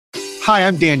Hi,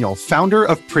 I'm Daniel, founder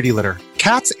of Pretty Litter.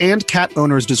 Cats and cat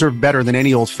owners deserve better than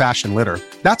any old-fashioned litter.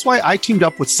 That's why I teamed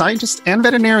up with scientists and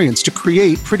veterinarians to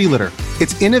create Pretty Litter.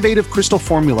 Its innovative crystal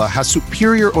formula has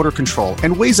superior odor control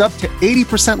and weighs up to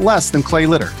 80% less than clay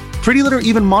litter. Pretty Litter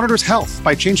even monitors health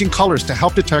by changing colors to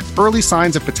help detect early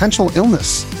signs of potential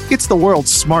illness. It's the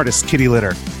world's smartest kitty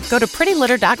litter. Go to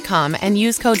prettylitter.com and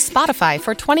use code SPOTIFY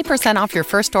for 20% off your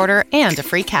first order and a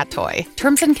free cat toy.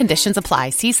 Terms and conditions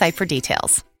apply. See site for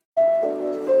details.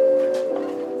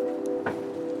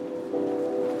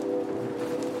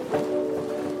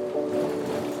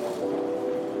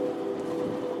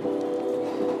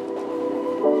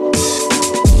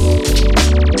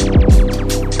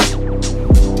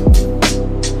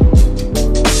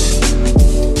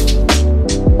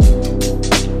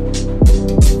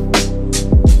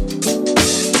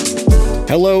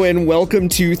 Hello and welcome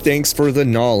to Thanks for the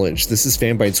Knowledge. This is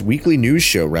Fanbyte's weekly news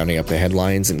show rounding up the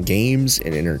headlines and games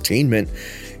and entertainment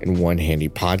in one handy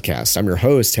podcast. I'm your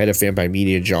host, head of Fanbyte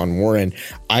Media, John Warren.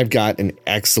 I've got an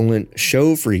excellent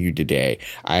show for you today.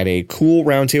 I had a cool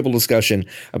roundtable discussion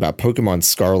about Pokemon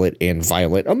Scarlet and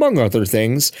Violet, among other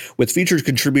things, with featured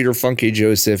contributor Funke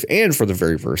Joseph and, for the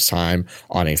very first time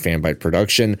on a Fanbyte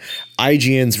production,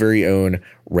 IGN's very own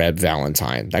Reb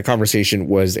Valentine. That conversation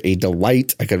was a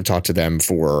delight. I could have talked to them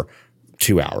for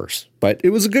 2 hours, but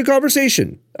it was a good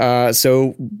conversation.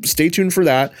 So stay tuned for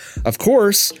that. Of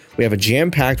course, we have a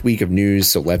jam-packed week of news,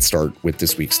 so let's start with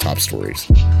this week's top stories.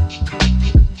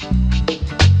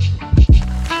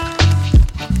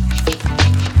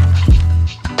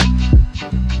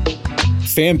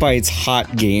 Fanbyte's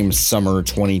Hot Games Summer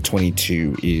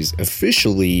 2022 is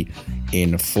officially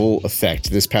in full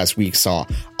effect. This past week saw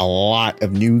a lot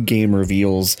of new game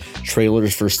reveals,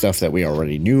 trailers for stuff that we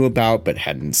already knew about but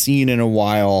hadn't seen in a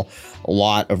while, a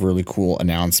lot of really cool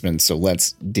announcements. So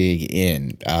let's dig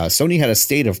in. Sony had a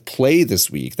state of play this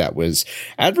week that was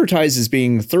advertised as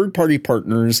being third-party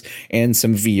partners and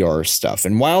some VR stuff.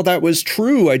 And while that was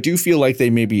true, I do feel like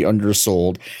they maybe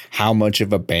undersold how much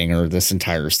of a banger this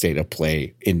entire state of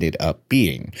play ended up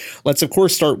being. Let's, of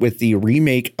course, start with the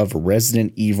remake of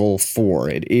Resident Evil 4.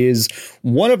 It is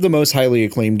one of the most highly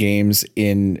acclaimed games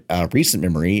in recent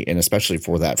memory, and especially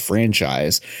for that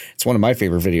franchise. It's one of my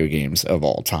favorite video games of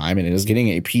all time, and it is getting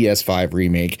a PS5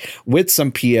 remake with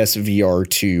some PSVR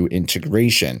 2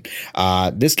 integration.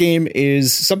 This game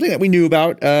is something that we knew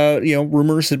about.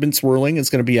 Rumors had been swirling. It's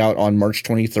going to be out on March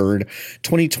 23rd,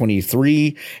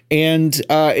 2023, and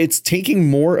it's taking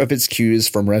more of its cues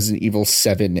from Resident Evil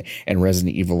 7 and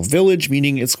Resident Evil Village,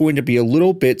 meaning it's going to be a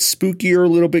little bit spookier, a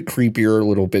little bit creepier, a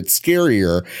little bit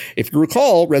scarier. If you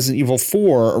recall, Resident Evil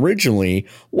 4 originally,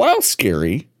 while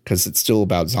scary, because it's still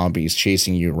about zombies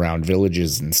chasing you around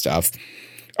villages and stuff,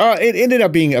 it ended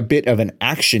up being a bit of an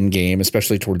action game,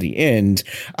 especially toward the end.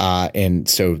 And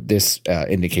so this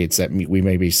indicates that we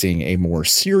may be seeing a more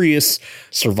serious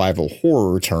survival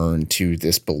horror turn to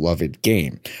this beloved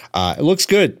game. It looks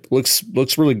good. Looks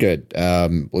really good.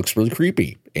 Looks really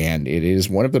creepy. And it is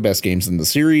one of the best games in the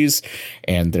series,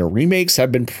 and their remakes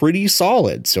have been pretty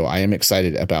solid. So I am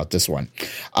excited about this one.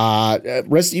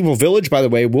 Resident Evil Village, by the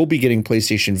way, will be getting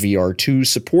PlayStation VR 2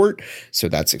 support. So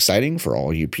that's exciting for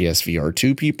all you PSVR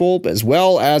 2 people, as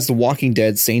well as The Walking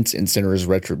Dead Saints and Sinners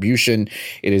Retribution.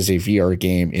 It is a VR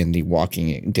game in the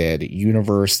Walking Dead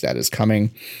universe that is coming.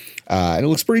 And it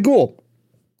looks pretty cool.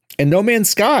 And No Man's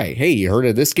Sky. Hey, you heard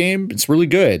of this game? It's really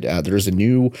good. There's a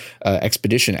new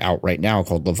expedition out right now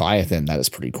called Leviathan. That is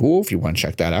pretty cool. If you want to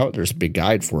check that out, there's a big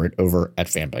guide for it over at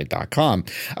fanbyte.com.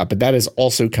 But that is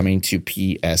also coming to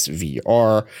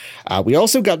PSVR. We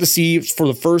also got to see for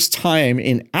the first time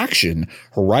in action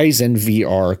Horizon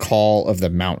VR Call of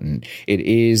the Mountain. It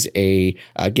is a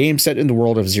game set in the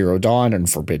world of Zero Dawn and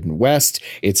Forbidden West.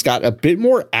 It's got a bit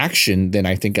more action than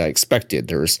I think I expected.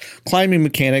 There's climbing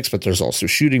mechanics, but there's also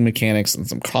shooting mechanics and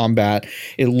some combat.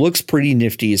 It looks pretty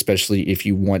nifty, especially if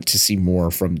you want to see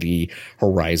more from the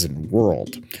Horizon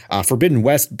world. Forbidden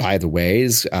West, by the way,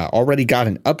 is already got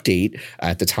an update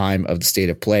at the time of the state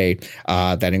of play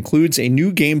that includes a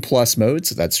new Game Plus mode.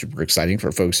 So that's super exciting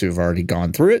for folks who have already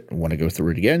gone through it and want to go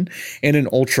through it again, and an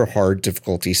ultra hard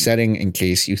difficulty setting in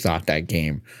case you thought that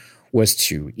game was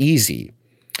too easy.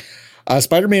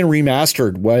 Spider-Man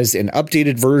Remastered was an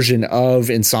updated version of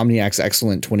Insomniac's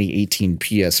excellent 2018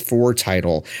 PS4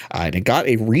 title, and it got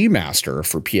a remaster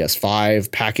for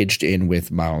PS5 packaged in with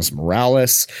Miles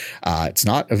Morales. It's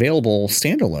not available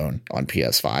standalone on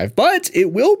PS5, but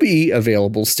it will be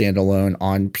available standalone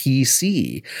on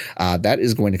PC. That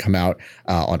is going to come out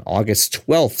on August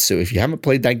 12th. So if you haven't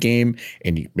played that game,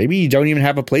 and maybe you don't even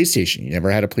have a PlayStation, you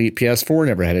never had a PS4,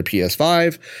 never had a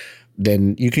PS5,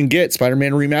 then you can get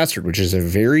Spider-Man Remastered, which is a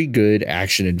very good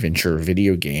action-adventure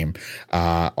video game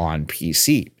on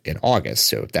PC in August.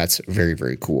 So that's very,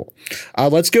 very cool.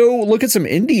 Let's go look at some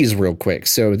indies real quick.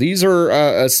 So these are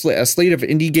a slate of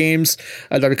indie games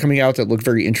that are coming out that look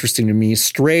very interesting to me.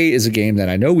 Stray is a game that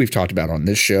I know we've talked about on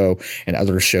this show and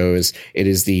other shows. It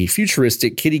is the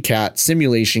futuristic kitty cat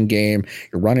simulation game.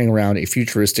 You're running around a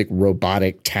futuristic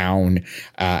robotic town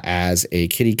as a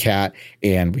kitty cat,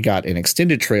 and we got an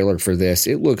extended trailer for this.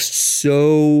 It looks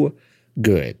so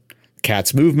good.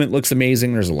 Cat's movement looks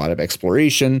amazing. There's a lot of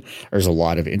exploration. There's a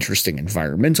lot of interesting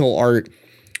environmental art.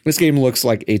 This game looks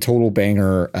like a total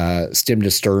banger, stem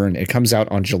to stern. It comes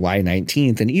out on July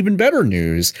 19th. And even better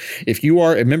news, if you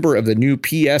are a member of the new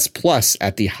PS Plus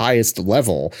at the highest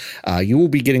level, you will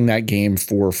be getting that game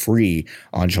for free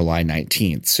on July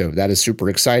 19th. So that is super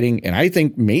exciting. And I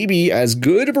think maybe as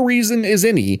good of a reason as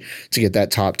any to get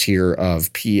that top tier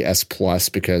of PS Plus,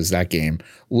 because that game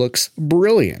looks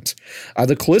brilliant.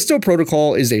 The Callisto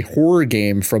Protocol is a horror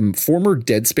game from former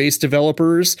Dead Space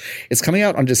developers. It's coming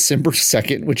out on December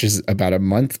 2nd, which is about a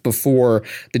month before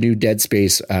the new Dead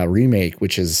Space remake,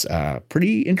 which is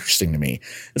pretty interesting to me.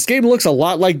 This game looks a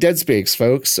lot like Dead Space,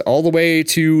 folks, all the way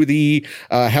to the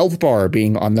health bar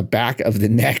being on the back of the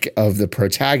neck of the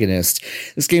protagonist.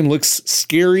 This game looks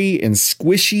scary and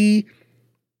squishy.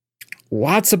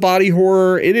 Lots of body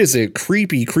horror. It is a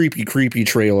creepy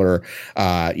trailer.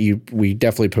 We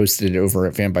definitely posted it over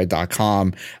at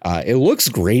fanbyte.com. It looks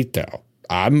great though.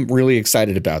 I'm really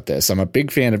excited about this. I'm a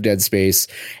big fan of Dead Space,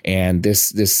 and this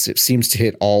seems to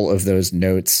hit all of those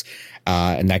notes.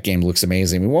 And that game looks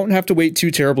amazing. We won't have to wait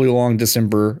too terribly long,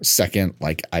 December 2nd,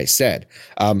 like I said.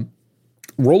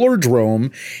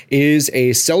 Rollerdrome is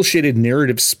a cel-shaded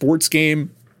narrative sports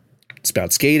game. It's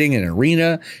about skating in an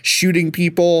arena, shooting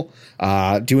people,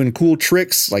 doing cool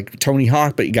tricks like Tony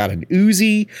Hawk, but you got an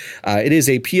Uzi. It is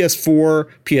a PS4,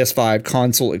 PS5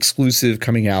 console exclusive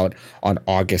coming out on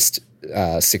August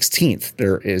 16th.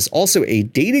 There is also a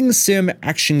dating sim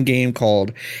action game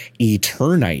called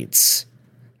Eternites.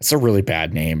 It's a really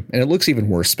bad name, and it looks even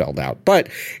worse spelled out. But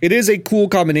it is a cool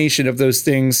combination of those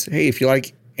things. Hey, if you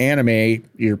like anime,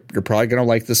 you're probably going to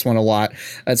like this one a lot.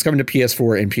 It's coming to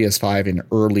PS4 and PS5 in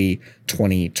early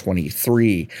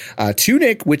 2023.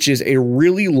 Tunic, which is a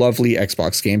really lovely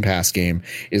Xbox Game Pass game,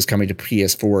 is coming to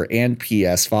PS4 and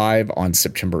PS5 on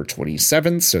September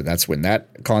 27th. So that's when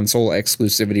that console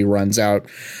exclusivity runs out.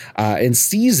 And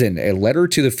Season, A Letter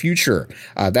to the Future.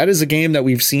 That is a game that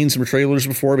we've seen some trailers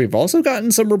before. We've also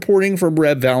gotten some reporting from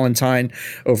Reb Valentine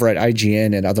over at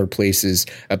IGN and other places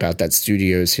about that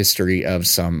studio's history of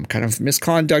some kind of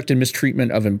misconduct and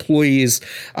mistreatment of employees.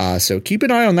 So keep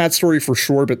an eye on that story for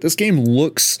sure. But this game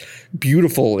looks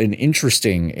beautiful and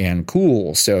interesting and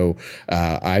cool. So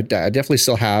I definitely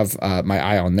still have my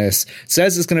eye on this. It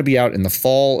says it's going to be out in the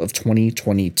fall of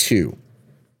 2022.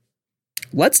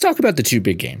 Let's talk about the two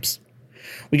big games.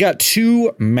 We got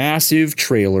two massive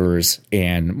trailers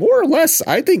and more or less,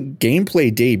 I think,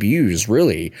 gameplay debuts,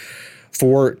 really,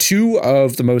 for two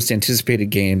of the most anticipated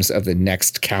games of the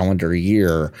next calendar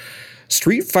year.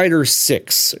 Street Fighter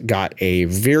 6 got a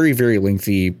very, very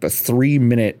lengthy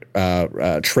 3-minute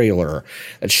trailer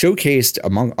that showcased,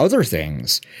 among other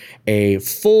things, a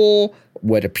full,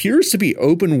 what appears to be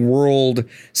open world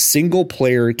single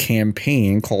player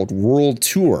campaign called World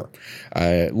Tour.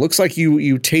 It looks like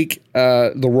you take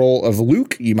the role of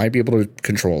Luke. You might be able to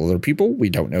control other people. We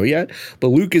don't know yet. But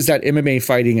Luke is that MMA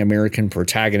fighting American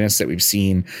protagonist that we've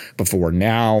seen before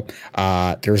now.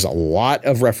 There's a lot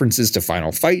of references to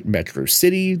Final Fight, Metro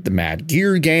City, the Mad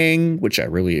Gear Gang, which I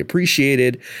really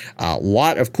appreciated. A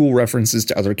lot of cool references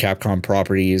to other Capcom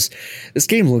properties. This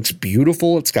game looks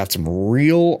beautiful. It's got some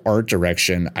real art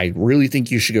direction. I really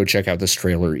think you should go check out this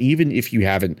trailer. Even if you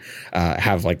haven't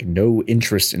have like no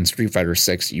interest in Street Fighter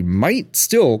 6, you might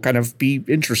still kind of be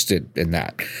interested in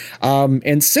that.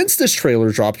 And since this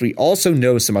trailer dropped, we also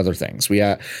know some other things.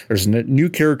 There's a new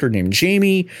character named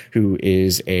Jamie, who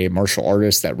is a martial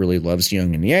artist that really loves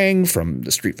Yin and Yang from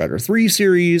the Street Fighter 3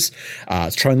 series.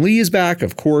 Chun-Li is back,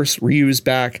 of course. Ryu's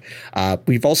back.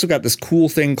 We've also got this cool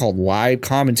thing called live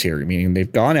commentary, meaning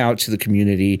they've gone out to the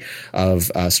community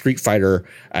of Street Fighter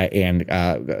and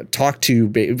talked to,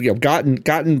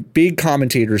 gotten big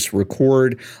commentators to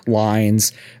record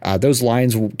lines. Those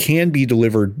lines can be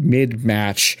delivered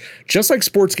mid-match, just like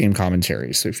sports game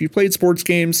commentary. So if you played sports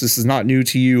games, this is not new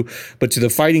to you, but to the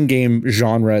fighting game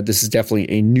genre, this is definitely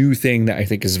a new thing that I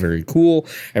think is very cool.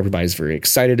 Everybody's very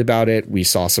excited about it. We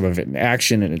saw some of it in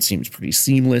action, and it seems pretty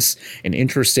seamless and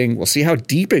interesting. We'll see how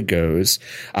deep it goes.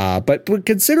 But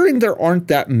considering there aren't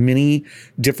that many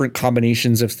different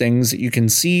combinations of things that you can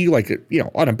see, like,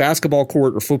 on a basketball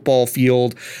court or football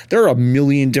field. There are a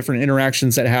million different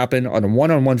interactions that happen on a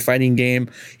one-on-one fighting game.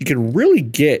 You can really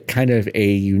get kind of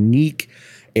a unique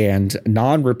and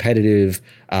non-repetitive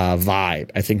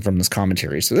vibe, I think, from this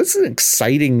commentary. So that's an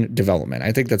exciting development.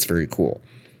 I think that's very cool.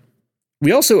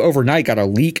 We also overnight got a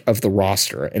leak of the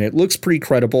roster, and it looks pretty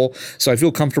credible, so I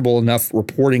feel comfortable enough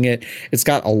reporting it. It's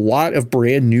got a lot of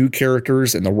brand new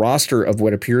characters, and the roster of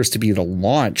what appears to be the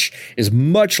launch is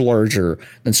much larger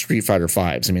than Street Fighter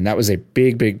V's. I mean, that was a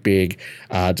big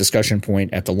discussion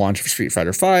point at the launch of Street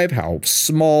Fighter V, how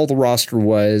small the roster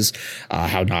was,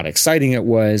 how not exciting it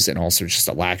was, and also just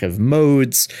a lack of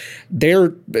modes.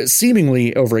 They're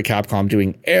seemingly over at Capcom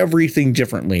doing everything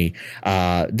differently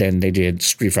than they did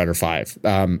Street Fighter V.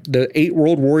 The 8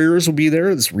 World Warriors will be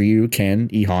there. This Ryu, Ken,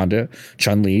 E Honda,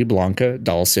 Chun-Li, Blanca,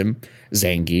 Dhalsim,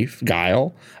 Zangief,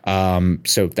 Guile.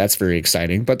 So that's very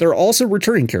exciting. But there are also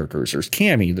returning characters. There's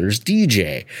Cammy, there's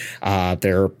DJ.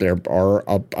 There are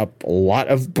a lot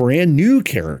of brand new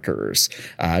characters,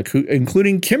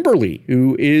 including Kimberly,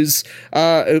 who is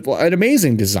an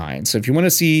amazing design. So if you want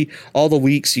to see all the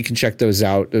leaks, you can check those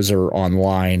out. Those are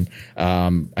online.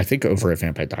 I think over at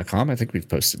vampire.com. I think we've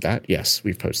posted that. Yes,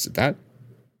 we've posted that.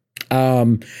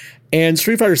 And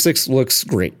Street Fighter 6 looks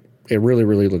great. It really,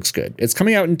 really looks good. It's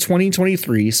coming out in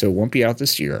 2023, so it won't be out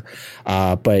this year.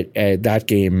 But that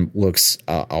game looks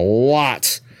a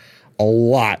lot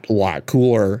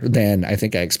cooler than I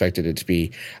think I expected it to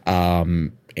be.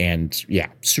 And yeah,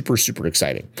 super, super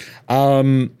exciting.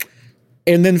 And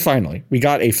then finally, we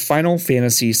got a Final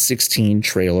Fantasy 16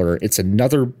 trailer. It's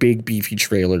another big, beefy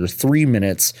trailer, 3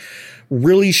 minutes,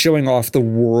 really showing off the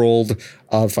world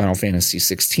of Final Fantasy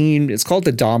 16. It's called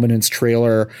the Dominance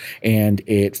trailer, and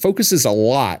it focuses a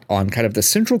lot on kind of the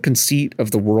central conceit of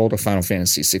the world of Final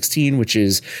Fantasy 16, which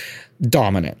is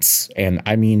dominance. And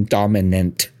I mean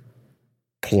dominant,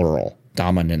 plural.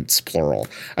 Dominance, plural.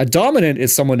 A dominant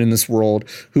is someone in this world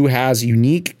who has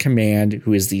unique command,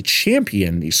 who is the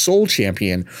champion, the sole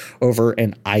champion over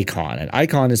an icon. An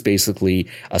icon is basically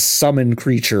a summoned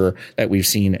creature that we've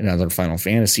seen in other Final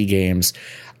Fantasy games.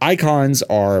 Icons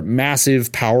are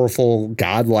massive, powerful,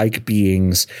 godlike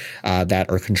beings that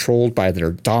are controlled by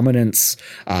their dominance.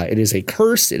 It is a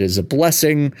curse. It is a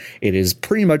blessing. It is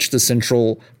pretty much the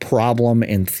central problem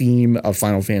and theme of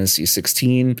Final Fantasy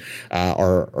 16.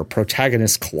 Our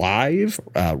protagonist, Clive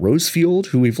Rosefield,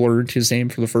 who we've learned his name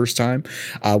for the first time,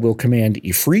 will command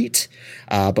Ifrit.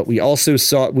 But we also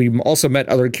met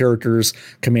other characters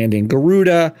commanding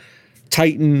Garuda,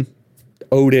 Titan,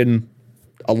 Odin,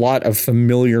 a lot of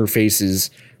familiar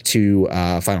faces to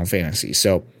Final Fantasy.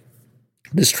 So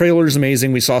this trailer is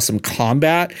amazing. We saw some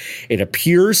combat. It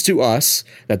appears to us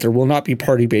that there will not be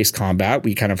party-based combat.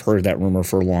 We kind of heard that rumor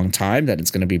for a long time, that it's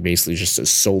going to be basically just a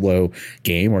solo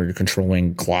game where you're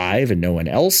controlling Clive and no one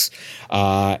else.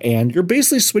 And you're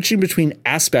basically switching between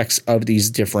aspects of these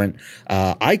different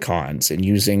icons and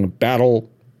using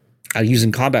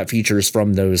using combat features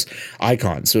from those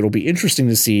icons. So it'll be interesting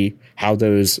to see how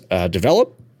those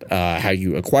develop, how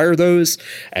you acquire those,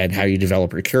 and how you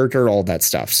develop your character, all that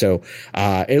stuff. So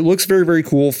it looks very, very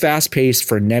cool, fast-paced,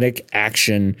 frenetic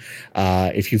action.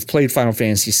 If you've played Final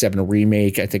Fantasy VII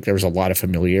Remake, I think there's a lot of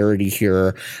familiarity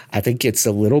here. I think it's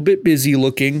a little bit busy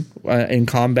looking in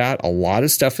combat. A lot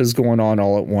of stuff is going on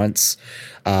all at once.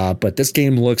 But this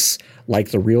game looks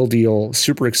like the real deal,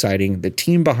 super exciting. The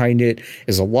team behind it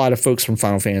is a lot of folks from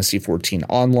Final Fantasy XIV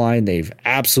Online. They've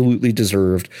absolutely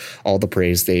deserved all the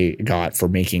praise they got for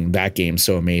making that game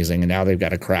so amazing. And now they've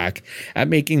got a crack at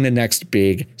making the next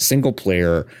big single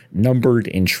player numbered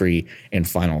entry in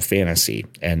Final Fantasy.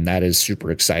 And that is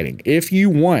super exciting. If you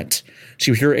want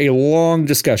to hear a long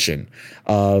discussion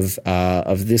of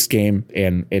this game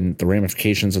and the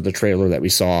ramifications of the trailer that we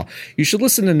saw, you should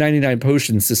listen to 99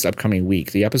 Potions this upcoming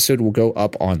week. The episode will go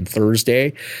up on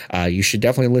Thursday. You should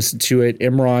definitely listen to it.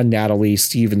 Imran, Natalie,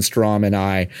 Steven Strom, and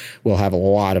I will have a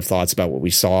lot of thoughts about what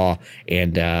we saw,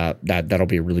 and that'll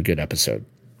be a really good episode.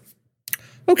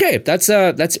 Okay, that's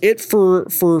it for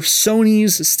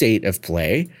Sony's state of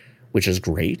play, which is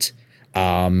great.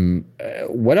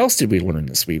 What else did we learn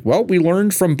this week? Well, we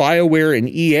learned from BioWare and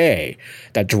EA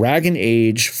that Dragon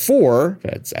Age 4,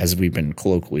 as we've been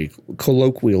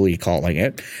colloquially calling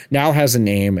it, now has a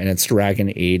name, and it's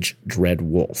Dragon Age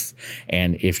Dreadwolf.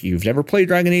 And if you've never played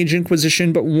Dragon Age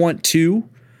Inquisition but want to,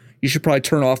 you should probably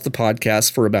turn off the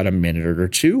podcast for about a minute or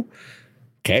two.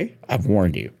 Okay, I've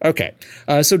warned you. Okay,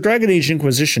 so Dragon Age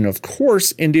Inquisition, of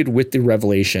course, ended with the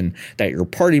revelation that your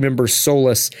party member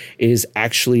Solas is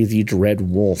actually the Dread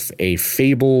Wolf, a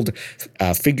fabled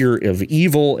figure of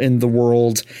evil in the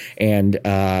world, and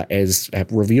as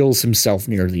reveals himself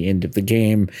near the end of the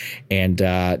game. And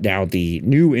now the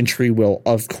new entry will,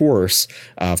 of course,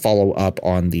 follow up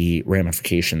on the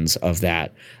ramifications of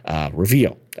that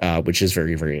reveal. Which is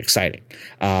very, very exciting.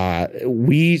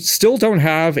 We still don't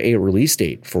have a release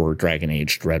date for Dragon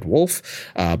Age Dread Wolf,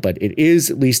 but it is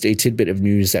at least a tidbit of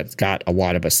news that's got a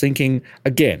lot of us thinking.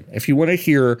 Again, if you want to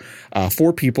hear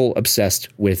 4 people obsessed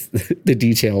with the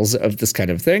details of this kind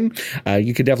of thing,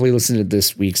 you could definitely listen to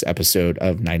this week's episode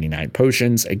of 99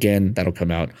 Potions. Again, that'll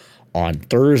come out on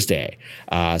Thursday.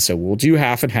 So we'll do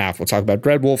half and half. We'll talk about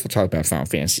Dread Wolf. We'll talk about Final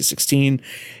Fantasy 16.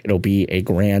 It'll be a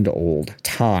grand old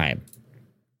time.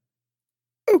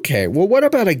 Okay, well, what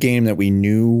about a game that we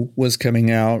knew was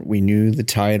coming out? We knew the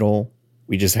title.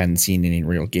 We just hadn't seen any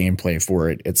real gameplay for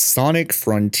it. It's Sonic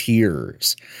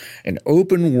Frontiers, an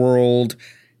open world,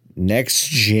 next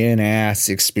gen ass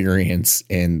experience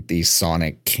in the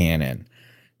Sonic canon.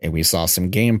 And we saw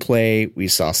some gameplay. We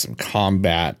saw some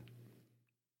combat.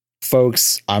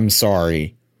 Folks, I'm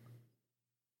sorry.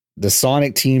 The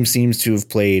Sonic team seems to have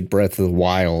played Breath of the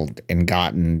Wild and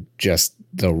gotten just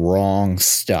the wrong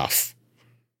stuff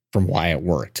from why it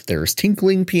worked. There's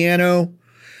tinkling piano.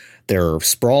 There are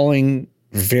sprawling,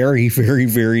 very, very,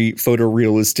 very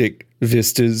photorealistic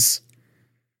vistas.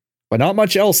 But not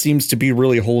much else seems to be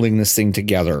really holding this thing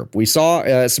together. We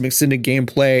saw some extended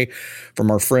gameplay from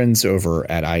our friends over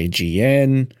at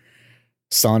IGN.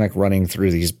 Sonic running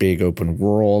through these big open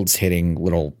worlds, hitting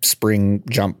little spring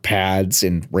jump pads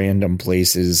in random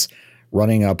places,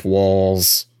 running up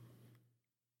walls,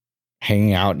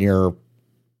 hanging out near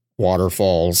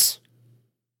waterfalls.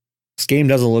 This game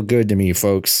doesn't look good to me,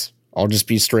 folks. I'll just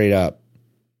be straight up.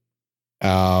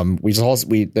 On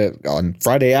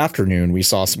Friday afternoon, we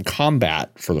saw some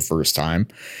combat for the first time,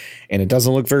 and it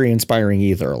doesn't look very inspiring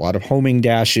either. A lot of homing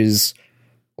dashes,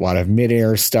 a lot of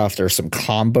midair stuff. There's some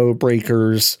combo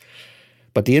breakers,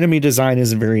 but the enemy design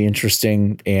isn't very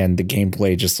interesting, and the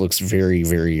gameplay just looks very,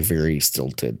 very, very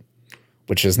stilted,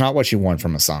 which is not what you want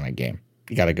from a Sonic game.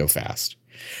 You got to go fast.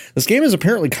 This game is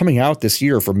apparently coming out this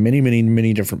year for many, many,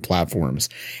 many different platforms,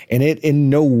 and it in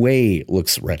no way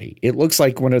looks ready. It looks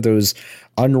like one of those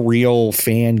Unreal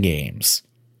fan games.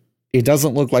 It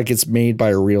doesn't look like it's made by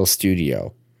a real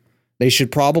studio. They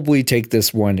should probably take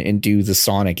this one and do the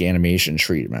Sonic animation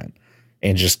treatment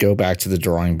and just go back to the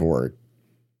drawing board.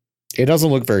 It doesn't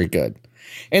look very good.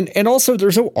 And also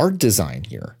there's no art design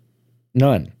here.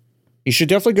 None. You should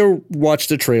definitely go watch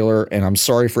the trailer, and I'm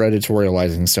sorry for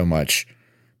editorializing so much,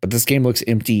 but this game looks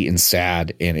empty and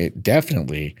sad, and it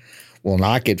definitely will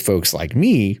not get folks like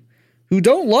me who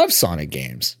don't love Sonic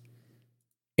games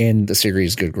in the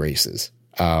series' good graces.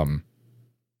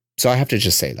 So I have to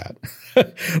just say that.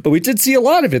 But we did see a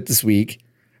lot of it this week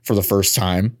for the first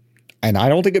time, and I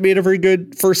don't think it made a very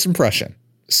good first impression.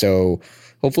 So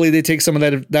hopefully they take some of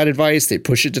that advice. They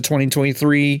push it to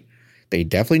 2023. They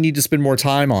definitely need to spend more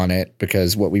time on it,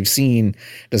 because what we've seen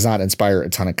does not inspire a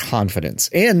ton of confidence.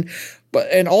 And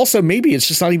also maybe it's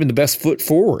just not even the best foot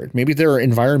forward. Maybe there are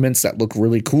environments that look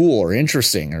really cool or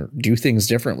interesting or do things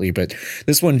differently, but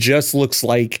this one just looks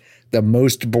like the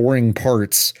most boring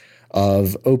parts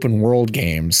of open world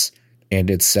games. And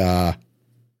it's not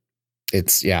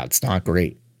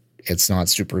great. It's not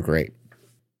super great.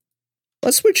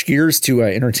 Let's switch gears to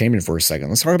entertainment for a second.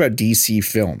 Let's talk about DC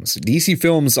Films. DC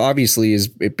Films obviously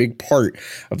is a big part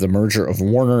of the merger of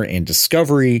Warner and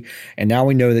Discovery, and now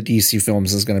we know that DC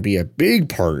Films is going to be a big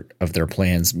part of their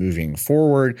plans moving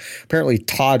forward. Apparently,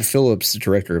 Todd Phillips, the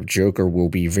director of Joker, will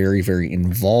be very, very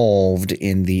involved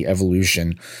in the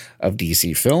evolution of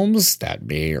DC Films. That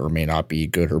may or may not be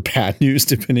good or bad news,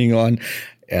 depending on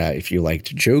if you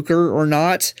liked Joker or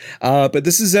not. But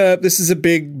this is a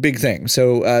big thing.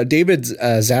 So David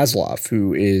Zaslav,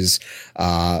 who is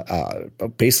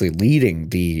basically leading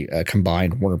the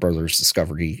combined Warner Brothers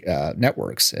Discovery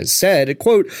networks, has said,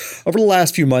 quote, "Over the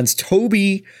last few months,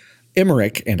 Toby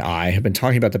Emmerich and I have been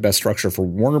talking about the best structure for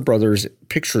Warner Brothers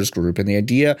Pictures Group and the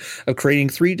idea of creating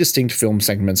 3 distinct film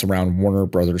segments around Warner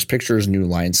Brothers Pictures, New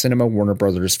Line Cinema, Warner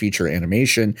Brothers Feature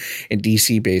Animation, and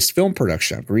DC-based film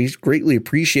production. I've greatly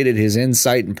appreciated his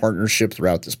insight and partnership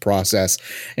throughout this process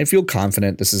and feel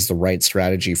confident this is the right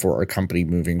strategy for our company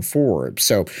moving forward."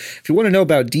 So if you want to know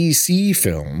about DC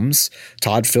Films,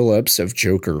 Todd Phillips of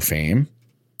Joker fame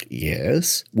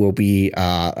yes, will be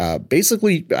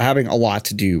basically having a lot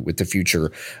to do with the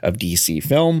future of DC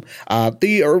film.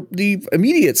 The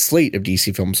immediate slate of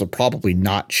DC films will probably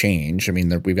not change. I mean,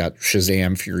 we've got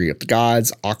Shazam, Fury of the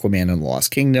Gods, Aquaman and the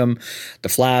Lost Kingdom, The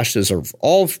Flash. Those are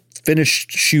all finished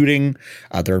shooting.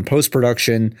 They're in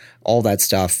post-production, all that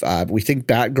stuff. We think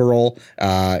Batgirl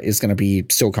is going to be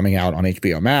still coming out on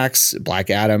HBO Max. Black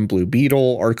Adam, Blue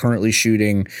Beetle are currently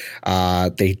shooting.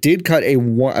 They did cut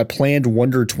a planned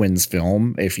Wonder Twins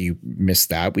film. If you missed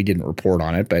that, we didn't report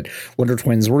on it, but Wonder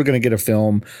Twins, we're going to get a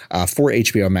film for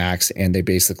HBO Max, and they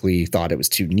basically thought it was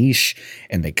too niche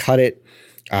and they cut it.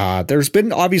 There's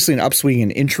been obviously an upswing in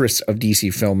interest of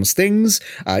DC films things,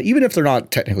 even if they're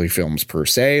not technically films per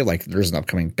se. Like there's an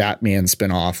upcoming Batman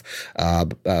spinoff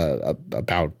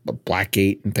about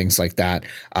Blackgate and things like that.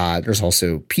 There's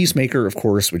also Peacemaker, of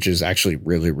course, which is actually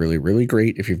really, really, really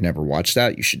great. If you've never watched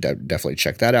that, you should definitely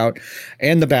check that out.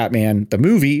 And the Batman, the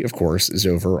movie, of course, is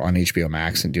over on HBO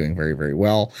Max and doing very, very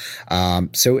well.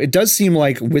 So it does seem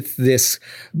like with this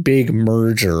big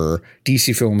merger,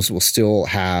 DC Films will still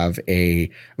have a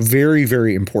very,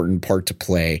 very important part to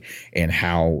play in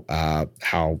how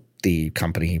the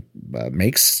company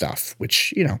makes stuff,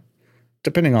 which, you know,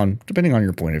 depending on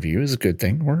your point of view, is a good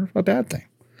thing or a bad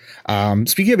thing.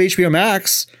 Speaking of HBO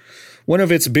Max, one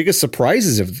of its biggest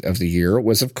surprises of the year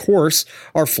was, of course,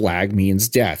 Our Flag Means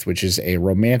Death, which is a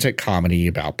romantic comedy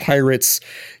about pirates.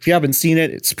 If you haven't seen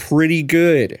it, it's pretty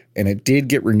good. And it did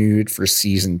get renewed for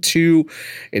season 2.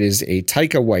 It is a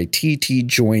Taika Waititi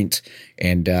joint,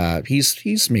 and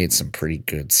he's made some pretty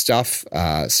good stuff.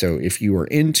 So if you are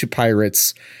into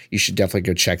pirates, you should definitely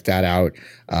go check that out.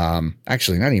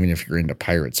 Actually, not even if you're into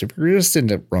pirates. If you're just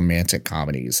into romantic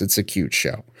comedies, it's a cute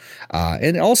show.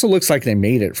 And it also looks like they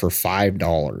made it for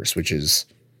 $5, which is,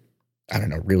 I don't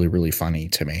know, really, really funny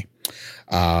to me.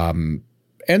 And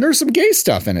there's some gay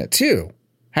stuff in it too.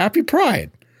 Happy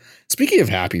Pride. Speaking of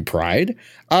Happy Pride,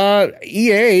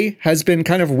 EA has been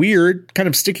kind of weird, kind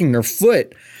of sticking their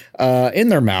foot in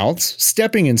their mouths,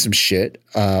 stepping in some shit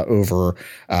over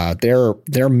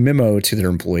their memo to their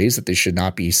employees that they should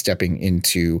not be stepping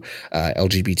into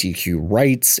LGBTQ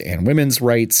rights and women's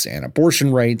rights and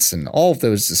abortion rights and all of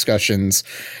those discussions.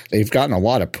 They've gotten a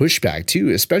lot of pushback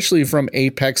too, especially from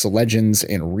Apex Legends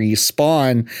and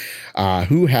Respawn,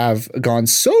 who have gone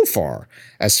so far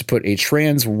as to put a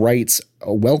trans rights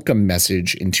welcome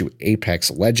message into Apex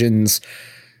Legends.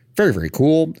 Very, very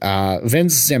cool.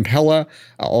 Vince Zampella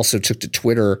also took to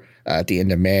Twitter at the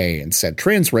end of May and said,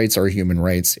 trans rights are human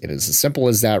rights. It is as simple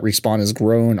as that. Respawn has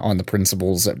grown on the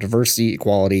principles of diversity,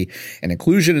 equality, and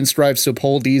inclusion and strives to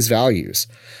uphold these values.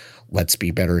 Let's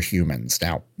be better humans.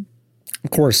 Now, of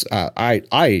course,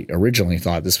 I originally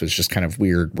thought this was just kind of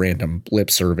weird, random lip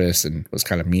service and was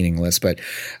kind of meaningless. But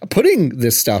putting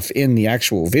this stuff in the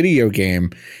actual video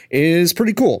game is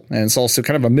pretty cool. And it's also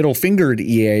kind of a middle finger to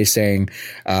EA saying,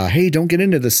 hey, don't get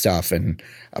into this stuff. And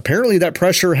apparently that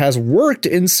pressure has worked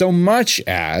in so much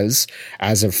as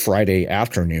of Friday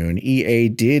afternoon, EA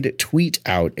did tweet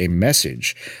out a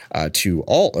message to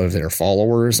all of their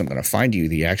followers. I'm going to find you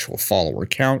the actual follower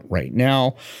count right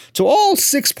now. To all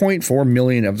 6.4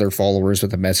 million of their followers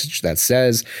with a message that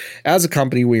says, as a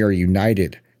company, we are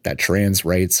united that trans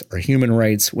rights are human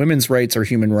rights, women's rights are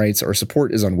human rights. Our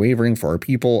support is unwavering for our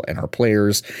people and our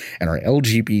players and our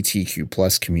LGBTQ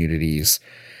plus communities.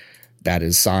 That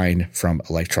is signed from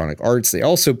Electronic Arts. They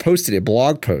also posted a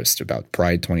blog post about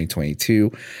Pride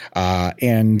 2022.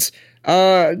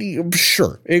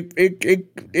 Sure,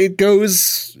 it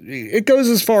goes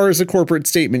as far as a corporate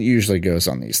statement usually goes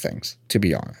on these things, to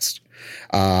be honest.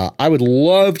 I would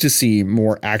love to see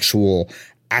more actual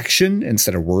action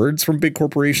instead of words from big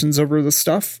corporations over this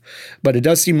stuff. But it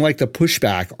does seem like the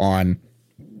pushback on,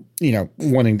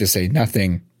 wanting to say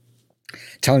nothing,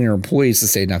 telling your employees to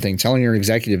say nothing, telling your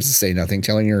executives to say nothing,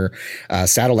 telling your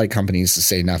satellite companies to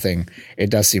say nothing.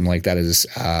 It does seem like that is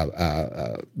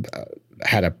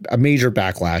had a major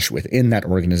backlash within that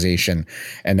organization.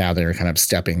 And now they're kind of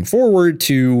stepping forward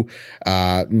to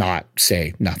not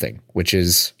say nothing, which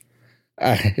is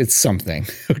it's something.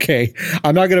 Okay.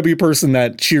 I'm not going to be a person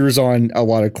that cheers on a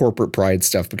lot of corporate pride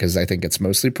stuff because I think it's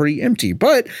mostly pretty empty.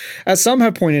 But as some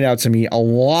have pointed out to me, a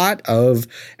lot of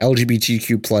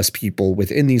LGBTQ plus people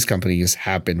within these companies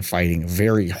have been fighting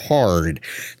very hard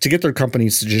to get their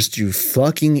companies to just do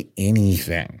fucking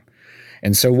anything.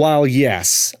 And so while,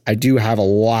 yes, I do have a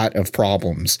lot of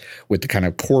problems with the kind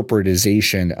of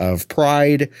corporatization of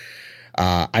pride,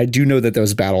 I do know that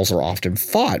those battles are often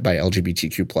fought by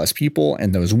LGBTQ plus people,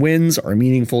 and those wins are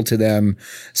meaningful to them.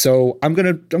 So I'm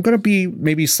gonna be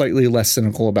maybe slightly less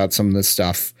cynical about some of this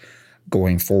stuff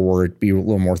going forward, be a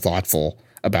little more thoughtful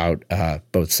about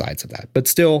both sides of that. But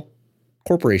still,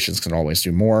 corporations can always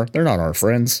do more. They're not our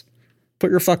friends.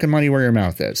 Put your fucking money where your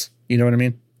mouth is. You know what I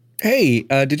mean? Hey,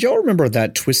 did y'all remember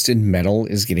that Twisted Metal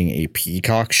is getting a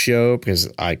Peacock show?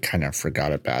 Because I kind of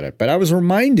forgot about it. But I was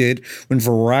reminded when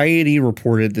Variety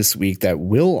reported this week that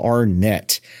Will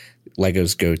Arnett,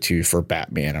 Lego's go-to for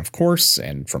Batman, of course,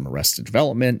 and from Arrested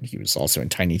Development. He was also in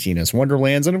Tiny Tina's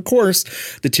Wonderlands. And of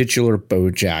course, the titular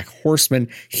BoJack Horseman.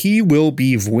 He will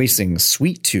be voicing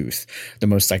Sweet Tooth, the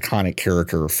most iconic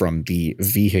character from the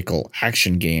vehicle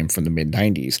action game from the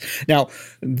mid-90s. Now,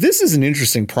 this is an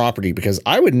interesting property because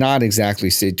I would not exactly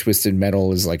say Twisted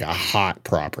Metal is like a hot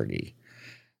property.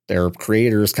 Their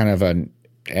creator is kind of an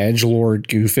edgelord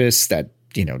goofus that,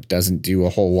 you know, doesn't do a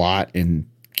whole lot in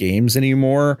games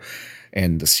anymore,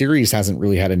 and the series hasn't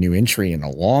really had a new entry in a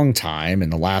long time,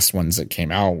 and the last ones that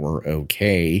came out were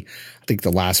okay. I think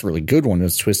the last really good one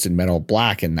was Twisted Metal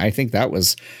Black, and I think that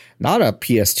was not a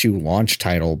PS2 launch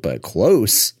title, but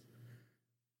close.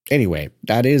 Anyway,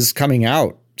 that is coming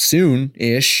out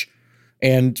soon-ish,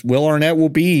 and Will Arnett will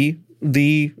be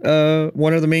the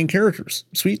one of the main characters,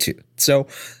 Sweet Tooth. So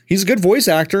he's a good voice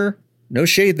actor. No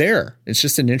shade there. It's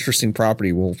just an interesting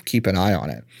property. We'll keep an eye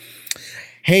on it.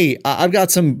 Hey, I've got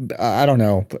some, I don't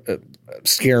know,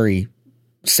 scary,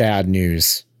 sad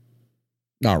news.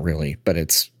 Not really, but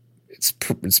it's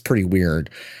pretty weird.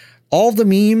 All the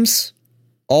memes,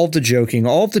 all of the joking,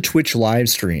 all of the Twitch live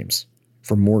streams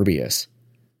for Morbius.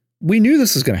 We knew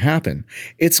this was going to happen.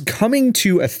 It's coming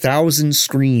to 1,000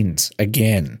 screens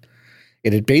again.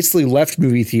 It had basically left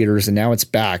movie theaters and now it's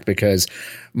back because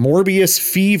Morbius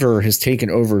fever has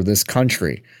taken over this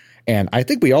country. And I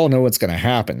think we all know what's going to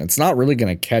happen. It's not really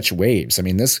going to catch waves. I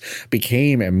mean, this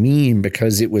became a meme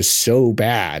because it was so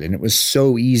bad and it was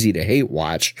so easy to hate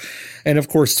watch. And of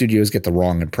course, studios get the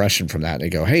wrong impression from that. They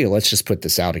go, hey, let's just put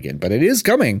this out again. But it is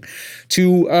coming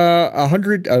to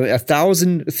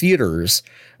 1,000 theaters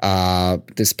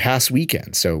this past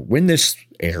weekend. So when this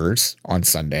airs on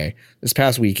Sunday, this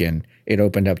past weekend, it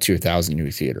opened up to 1,000 new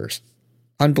theaters.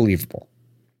 Unbelievable.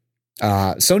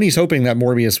 Sony's hoping that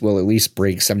Morbius will at least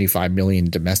break 75 million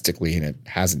domestically, and it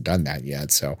hasn't done that yet.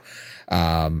 So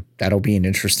that'll be an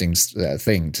interesting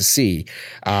thing to see.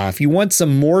 If you want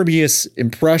some Morbius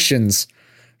impressions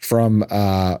from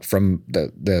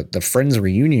the Friends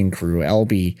reunion crew,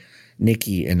 LB,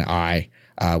 Nikki, and I,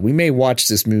 we may watch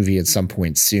this movie at some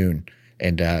point soon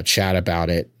and chat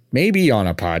about it. Maybe on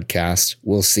a podcast.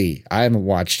 We'll see. I haven't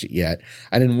watched it yet.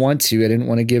 I didn't want to. I didn't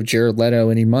want to give Jared Leto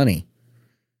any money.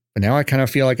 But now I kind of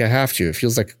feel like I have to. It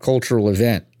feels like a cultural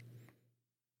event.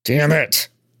 Damn it.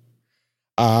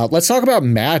 Let's talk about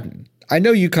Madden. I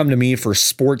know you come to me for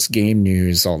sports game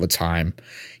news all the time.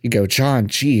 You go, John,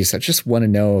 geez, I just want to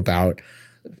know about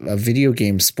video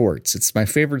game sports. It's my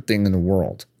favorite thing in the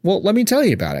world. Well, let me tell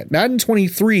you about it. Madden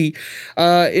 23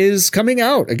 is coming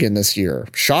out again this year.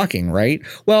 Shocking, right?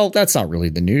 Well, that's not really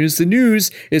the news. The news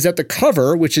is that the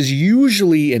cover, which is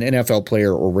usually an NFL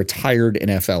player or retired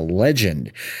NFL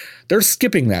legend, they're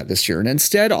skipping that this year and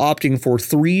instead opting for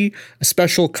 3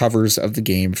 special covers of the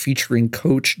game featuring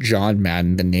Coach John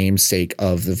Madden, the namesake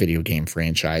of the video game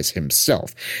franchise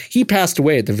himself. He passed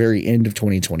away at the very end of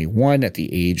 2021 at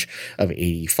the age of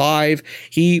 85.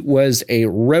 He was a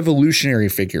revolutionary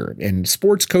figure in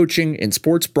sports coaching, in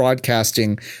sports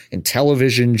broadcasting, in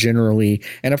television generally,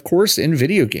 and of course in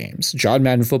video games. John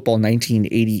Madden Football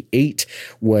 1988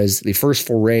 was the first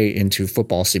foray into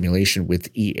football simulation with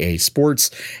EA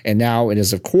Sports, and now it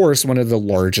is, of course, one of the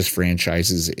largest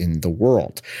franchises in the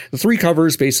world. The 3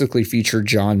 covers basically feature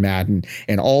John Madden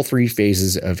in all 3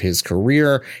 phases of his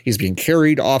career. He's being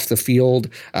carried off the field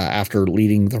after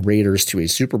leading the Raiders to a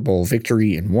Super Bowl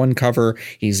victory in one cover.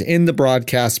 He's in the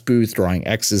broadcast booth drawing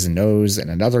X's and O's in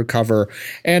another cover.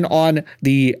 And on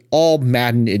the all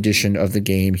Madden edition of the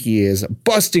game, he is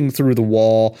busting through the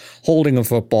wall, holding a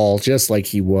football just like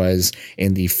he was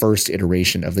in the first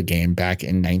iteration of the game back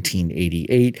in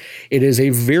 1988. It is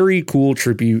a very cool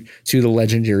tribute to the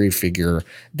legendary figure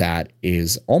that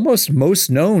is almost most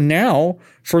known now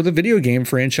for the video game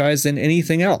franchise than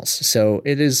anything else. So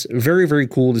it is very, very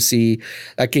cool to see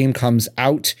that game comes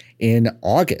out in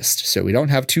August. So we don't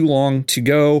have too long to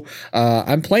go.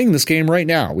 I'm playing this game right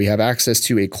now. We have access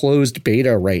to a closed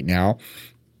beta right now.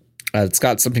 It's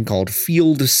got something called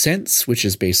Field Sense, which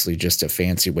is basically just a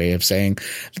fancy way of saying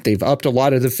that they've upped a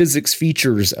lot of the physics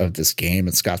features of this game.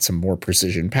 It's got some more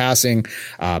precision passing.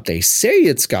 They say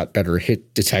it's got better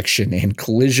hit detection and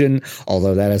collision,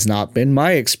 although that has not been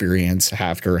my experience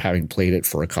after having played it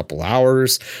for a couple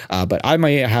hours. But I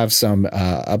might have some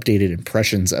updated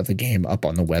impressions of the game up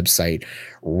on the website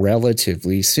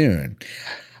relatively soon.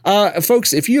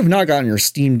 Folks, if you have not gotten your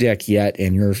Steam Deck yet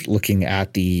and you're looking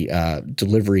at the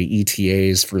delivery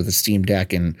ETAs for the Steam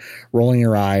Deck and rolling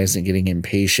your eyes and getting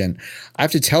impatient, I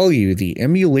have to tell you the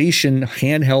emulation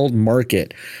handheld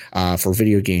market for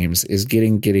video games is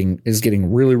getting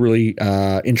really, really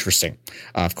interesting.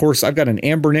 Of course, I've got an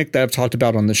Anbernic that I've talked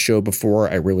about on this show before.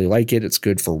 I really like it. It's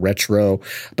good for retro,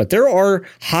 but there are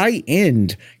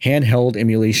high-end handheld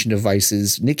emulation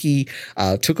devices. Nikki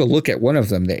took a look at one of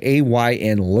them, the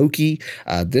AYN Loki.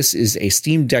 This is a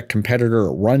Steam Deck competitor.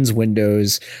 It runs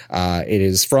Windows. It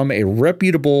is from a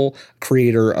reputable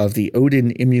creator of the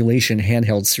Odin emulation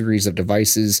handheld series of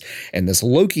devices. And this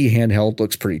Loki handheld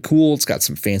looks pretty cool. It's got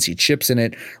some fancy chips in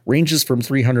it, ranges from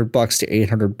 $300 to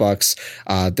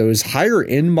 $800. Those higher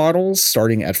end models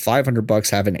starting at $500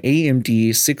 have an AMD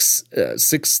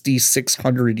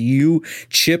 6600U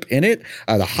chip in it.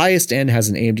 The highest end has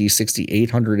an AMD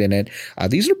 6800 in it.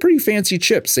 These are pretty fancy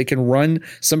chips. They can run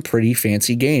some pretty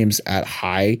fancy games at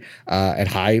high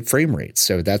frame rates.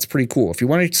 So that's pretty cool. If you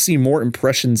want to see more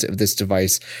impressions of this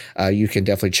device, you can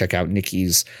definitely check out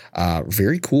Nikki's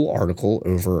very cool article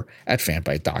over at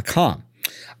fanbyte.com.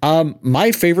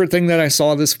 My favorite thing that I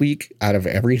saw this week out of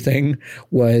everything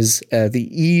was the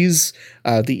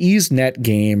EaseNet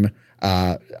game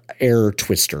Air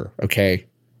Twister. Okay.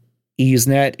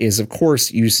 EaseNet is, of course,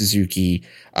 Yu Suzuki,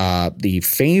 the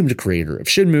famed creator of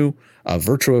Shenmue,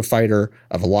 Virtua Fighter,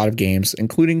 of a lot of games,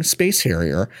 including Space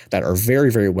Harrier, that are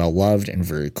very, very well loved and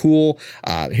very cool.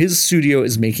 His studio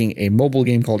is making a mobile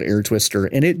game called Air Twister,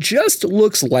 and it just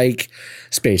looks like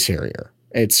Space Harrier.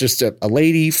 It's just a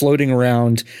lady floating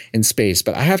around in space.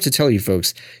 But I have to tell you,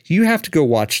 folks, you have to go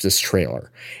watch this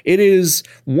trailer. It is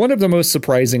one of the most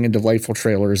surprising and delightful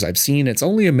trailers I've seen. It's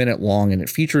only a minute long, and it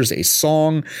features a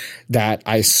song that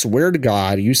I swear to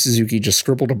God, Yu Suzuki just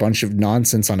scribbled a bunch of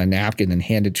nonsense on a napkin and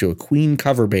handed to a Queen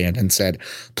cover band and said,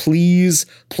 please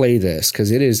play this, because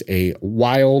it is a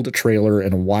wild trailer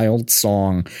and a wild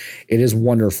song. It is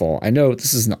wonderful. I know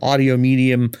this is an audio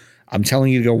medium. I'm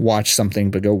telling you to go watch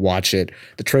something, but go watch it.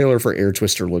 The trailer for Air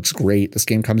Twister looks great. This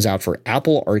game comes out for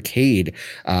Apple Arcade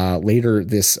later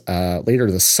this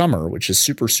summer, which is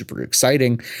super, super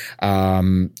exciting.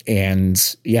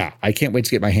 And yeah, I can't wait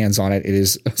to get my hands on it. It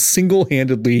is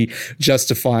single-handedly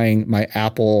justifying my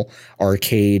Apple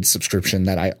Arcade subscription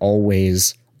that I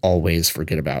always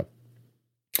forget about.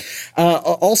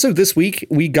 Also this week,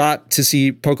 we got to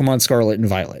see Pokemon Scarlet and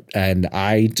Violet, and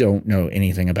I don't know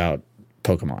anything about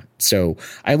Pokemon. So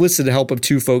I enlisted the help of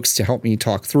two folks to help me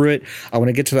talk through it. I want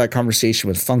to get to that conversation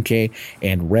with Funke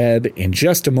and Reb in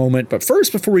just a moment. But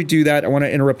first, before we do that, I want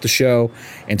to interrupt the show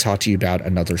and talk to you about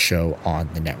another show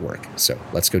on the network. So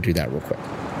let's go do that real quick.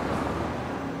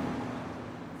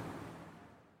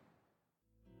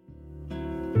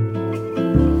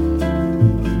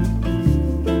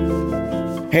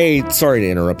 Hey, sorry to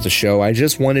interrupt the show. I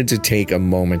just wanted to take a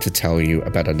moment to tell you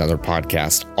about another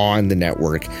podcast on the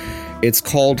network. It's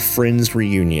called Friends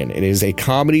Reunion. It is a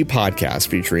comedy podcast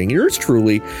featuring yours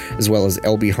truly, as well as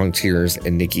LB Huntiers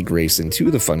and Nikki Grayson, two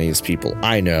of the funniest people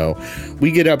I know. We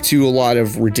get up to a lot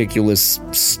of ridiculous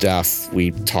stuff.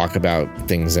 We talk about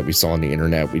things that we saw on the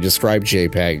internet. We describe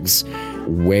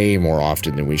JPEGs way more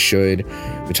often than we should.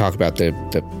 We talk about the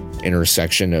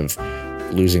intersection of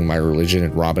losing my religion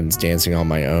and Robin's dancing on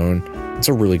my own. It's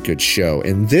a really good show.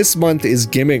 And this month is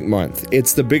Gimmick Month.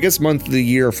 It's the biggest month of the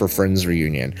year for Friends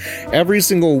Reunion. Every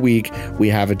single week, we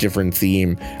have a different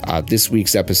theme. This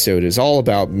week's episode is all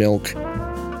about milk.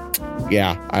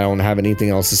 Yeah, I don't have anything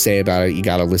else to say about it. You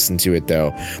got to listen to it,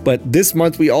 though. But this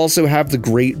month, we also have The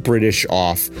Great British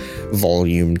Off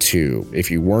Volume 2. If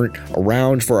you weren't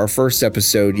around for our first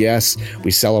episode, yes,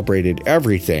 we celebrated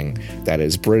everything that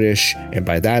is British. And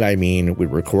by that, I mean we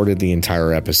recorded the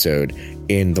entire episode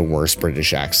in the worst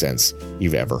British accents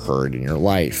you've ever heard in your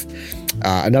life.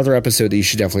 Another episode that you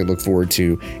should definitely look forward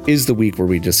to is the week where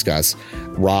we discuss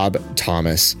Rob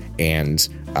Thomas and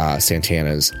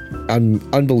Santana's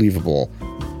unbelievable,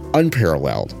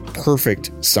 unparalleled,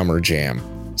 perfect summer jam,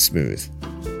 Smooth.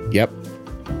 Yep.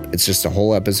 It's just a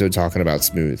whole episode talking about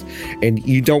Smooth. And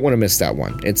you don't want to miss that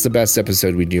one. It's the best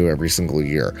episode we do every single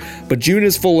year. But June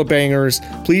is full of bangers.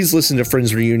 Please listen to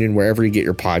Friends Reunion wherever you get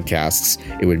your podcasts.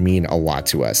 It would mean a lot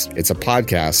to us. It's a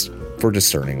podcast for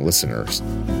discerning listeners.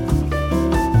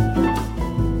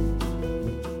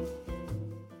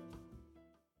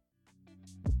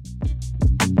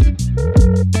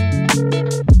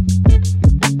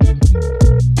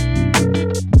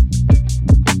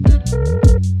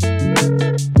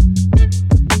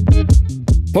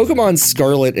 Pokemon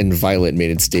Scarlet and Violet made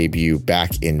its debut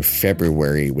back in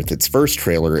February with its first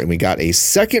trailer, and we got a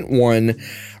second one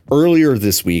earlier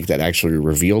this week that actually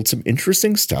revealed some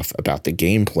interesting stuff about the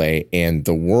gameplay and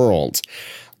the world.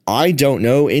 I don't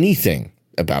know anything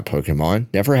about Pokemon,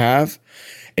 never have,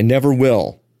 and never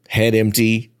will. Head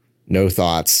empty, no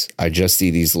thoughts. I just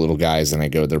see these little guys and I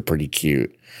go, they're pretty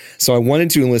cute. So I wanted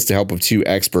to enlist the help of two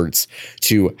experts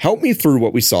to help me through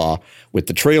what we saw with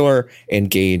the trailer and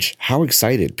gauge how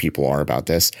excited people are about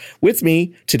this. With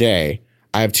me today,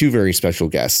 I have two very special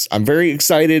guests. I'm very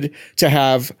excited to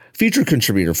have featured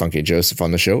contributor Funke Joseph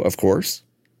on the show, of course.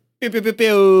 Pew, pew, pew,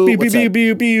 pew. Pew, pew, pew,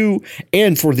 pew, pew.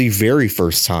 And for the very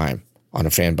first time on a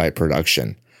Fanbyte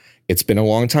production, it's been a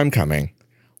long time coming.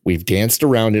 We've danced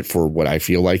around it for what I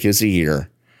feel like is a year.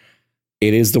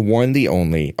 It is the one, the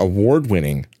only,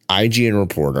 award-winning IGN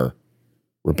reporter,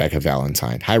 Rebecca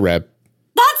Valentine. Hi, Reb.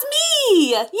 That's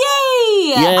me!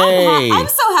 Yay! I'm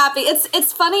so happy.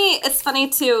 It's funny. It's funny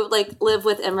to like live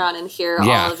with Imran and hear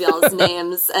all of y'all's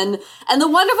names and the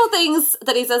wonderful things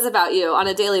that he says about you on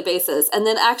a daily basis, and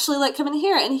then actually like come in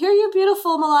here and hear your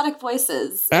beautiful melodic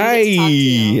voices.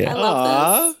 I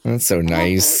love this. That's so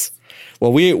nice.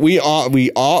 Well, we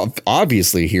all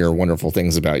obviously hear wonderful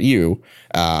things about you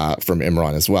from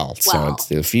Imran as well. Wow.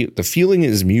 So the feeling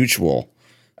is mutual.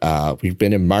 We've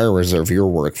been admirers of your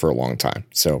work for a long time,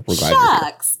 so we're glad you're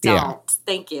here. Don't. Yeah.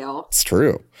 Thank you. It's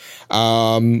true.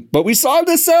 But we saw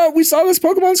this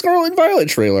Pokemon Scarlet and Violet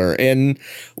trailer, and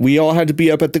we all had to be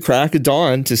up at the crack of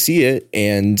dawn to see it,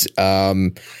 and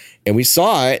we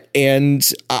saw it. And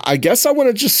I guess I want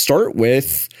to just start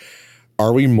with,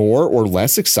 are we more or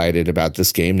less excited about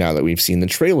this game now that we've seen the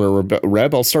trailer?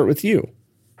 Reb, I'll start with you.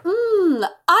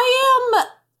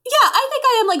 I think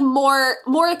I am like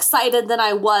more excited than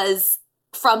I was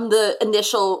from the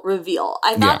initial reveal.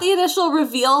 I thought the initial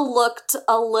reveal looked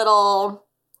a little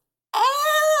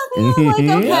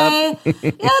okay.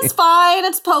 Yeah, it's fine.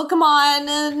 It's Pokemon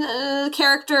and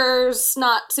characters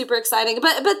not super exciting.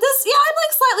 But this, I'm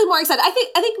like slightly more excited.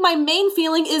 I think my main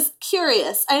feeling is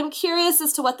curious. I am curious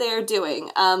as to what they are doing.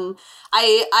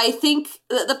 I think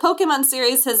the Pokemon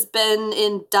series has been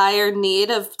in dire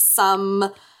need of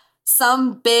some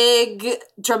big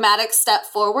dramatic step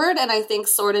forward, and I think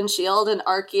Sword and Shield and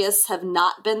Arceus have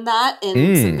not been that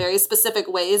in some very specific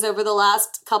ways over the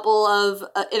last couple of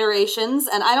iterations,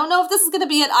 and I don't know if this is going to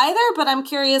be it either, but I'm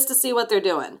curious to see what they're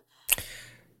doing.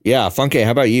 Yeah, Funke,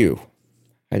 how about you?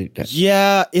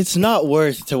 Yeah, it's not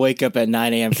worth to wake up at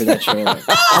 9 a.m. for that trailer.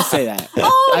 I'll say that.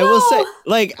 I will say,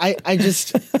 like,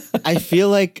 I feel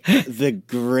like the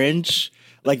Grinch,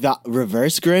 like the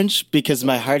reverse Grinch, because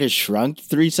my heart has shrunk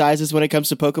 3 sizes when it comes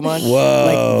to Pokemon. Whoa.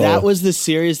 Like, that was the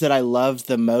series that I loved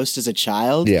the most as a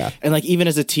child. Yeah. And like even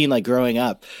as a teen, like growing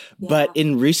up. Yeah. But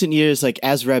in recent years, like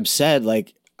as Reb said,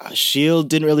 like Shield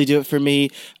didn't really do it for me.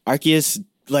 Arceus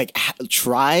like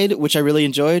tried, which I really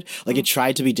enjoyed. Like it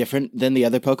tried to be different than the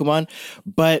other Pokemon.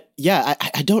 But yeah,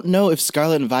 I don't know if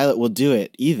Scarlet and Violet will do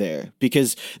it either,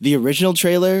 because the original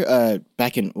trailer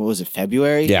back in, what was it,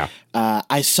 February? Yeah.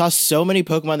 I saw so many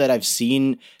Pokemon that I've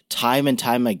seen time and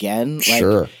time again. Like,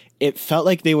 sure. It felt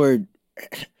like they were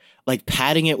like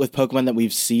padding it with Pokemon that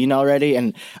we've seen already.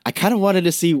 And I kind of wanted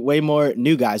to see way more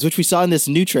new guys, which we saw in this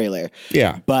new trailer.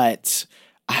 Yeah. But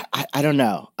I don't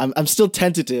know. I'm still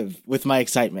tentative with my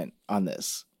excitement on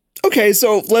this. Okay,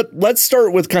 so let's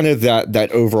start with kind of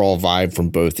that overall vibe from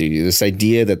both of you. This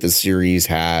idea that the series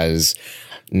has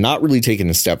not really taken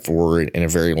a step forward in a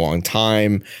very long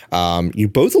time. You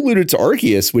both alluded to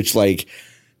Arceus, which, like,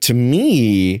 to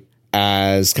me,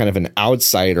 as kind of an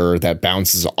outsider that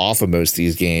bounces off of most of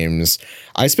these games,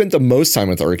 I spent the most time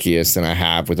with Arceus than I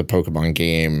have with a Pokemon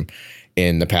game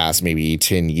in the past maybe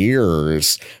 10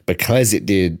 years, because it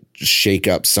did shake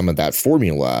up some of that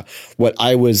formula. What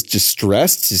I was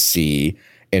distressed to see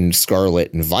in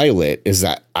Scarlet and Violet is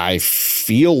that I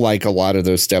feel like a lot of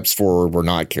those steps forward were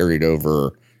not carried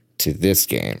over to this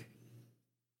game.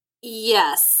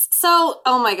 Yes. So,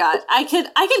 oh my God, I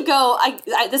could go.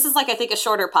 This is like, I think, a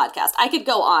shorter podcast. I could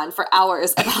go on for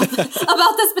hours about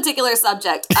this particular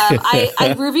subject.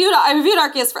 I reviewed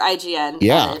Arceus for IGN.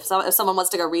 Yeah. If someone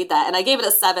wants to go read that, and I gave it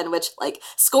a 7, which, like,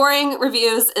 scoring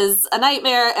reviews is a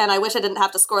nightmare, and I wish I didn't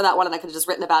have to score that one, and I could have just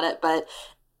written about it. But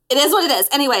it is what it is.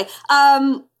 Anyway,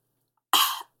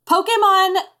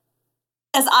 Pokemon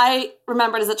as I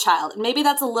remembered as a child. And maybe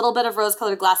that's a little bit of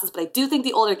rose-colored glasses, but I do think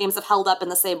the older games have held up in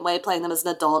the same way, playing them as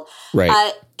an adult.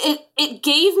 Right. It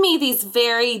gave me these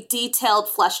very detailed,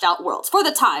 fleshed out worlds for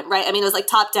the time, right? I mean, it was like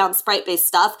top-down, sprite-based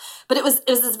stuff, but it was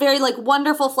this very like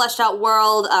wonderful, fleshed out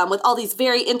world with all these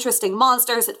very interesting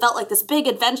monsters. It felt like this big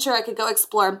adventure I could go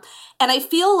explore. And I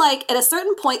feel like at a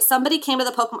certain point, somebody came to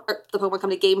the Pokemon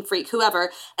company, Game Freak,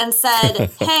 whoever, and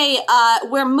said, "Hey,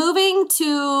 we're not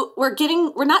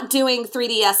doing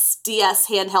 3DS, DS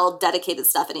handheld dedicated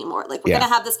stuff anymore. Like we're going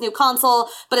to have this new console,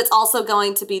 but it's also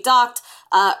going to be docked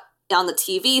on the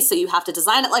TV, so you have to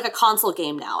design it like a console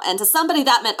game now." And to somebody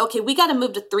that meant, okay, we got to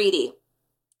move to 3D.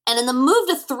 And in the move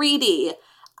to 3D,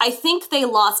 I think they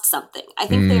lost something. I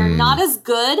think they are not as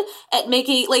good at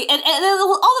making like and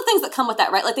all the things that come with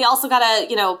that, right? Like they also gotta,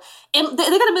 they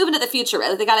gotta move into the future, right?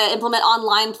 Like they gotta implement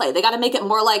online play. They gotta make it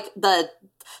more like the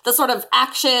sort of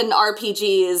action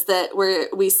RPGs that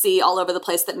we see all over the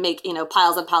place that make,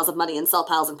 piles and piles of money and sell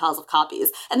piles and piles of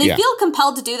copies. And they feel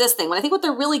compelled to do this thing when I think what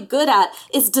they're really good at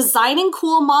is designing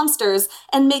cool monsters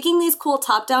and making these cool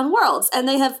top-down worlds. And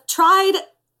they have tried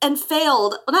and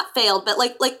failed, well, not failed, but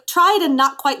like tried and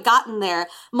not quite gotten there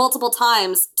multiple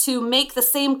times to make the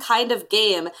same kind of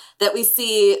game that we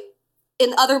see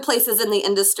in other places in the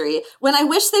industry, when I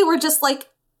wish they were just like,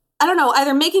 I don't know,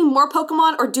 either making more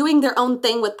Pokemon or doing their own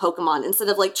thing with Pokemon instead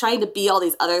of like trying to be all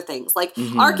these other things. Like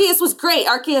Arceus was great.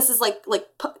 Arceus's like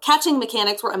catching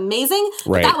mechanics were amazing.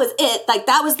 Right. But that was it. Like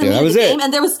that was the meat of the game,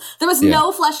 and there was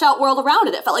no fleshed out world around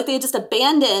it. It felt like they had just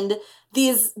abandoned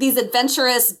these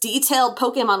adventurous, detailed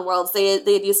Pokemon worlds they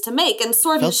had used to make. And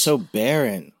Sword felt so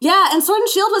barren. Yeah, and Sword and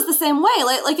Shield was the same way.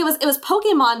 Like it was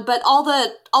Pokemon, but all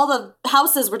the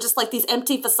houses were just like these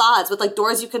empty facades with like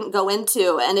doors you couldn't go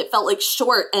into, and it felt like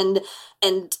short and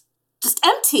just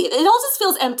empty. It all just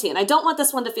feels empty, and I don't want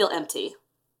this one to feel empty.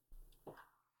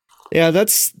 Yeah,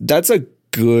 that's a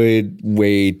good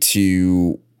way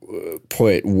to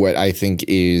put what I think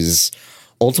is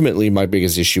ultimately my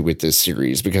biggest issue with this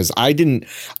series, because I didn't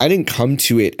come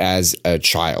to it as a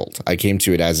child. I came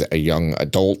to it as a young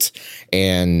adult,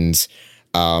 and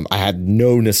I had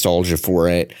no nostalgia for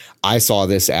it. I saw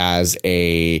this as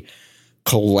a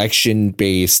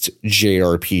collection-based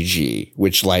JRPG,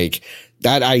 which like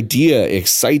that idea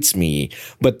excites me,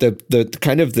 but the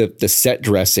kind of the set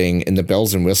dressing and the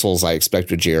bells and whistles I expect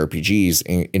with JRPGs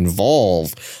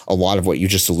involve a lot of what you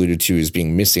just alluded to as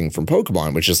being missing from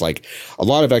Pokemon, which is like a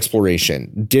lot of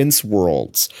exploration, dense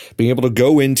worlds, being able to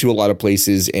go into a lot of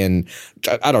places and,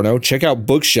 I don't know, check out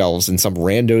bookshelves in some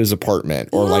rando's apartment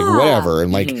or like whatever,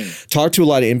 and like talk to a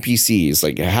lot of NPCs,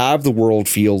 like have the world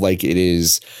feel like it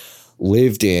is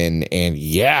lived in. And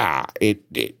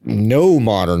no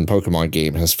modern Pokemon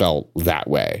game has felt that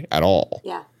way at all.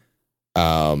 Yeah.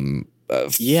 I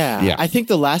think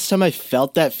the last time I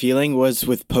felt that feeling was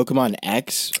with Pokemon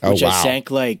X, which I sank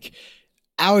like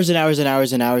hours and hours and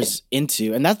hours and hours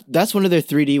into. And that's one of their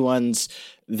 3D ones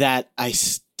that I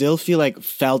still feel like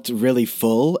felt really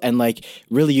full and like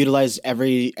really utilized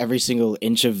every single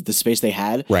inch of the space they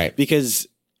had. Right. Because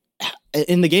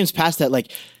in the games past that,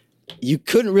 like, you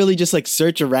couldn't really just like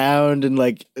search around and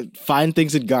like find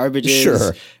things in garbages.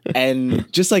 Sure. And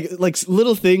just like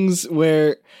little things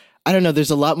where, I don't know,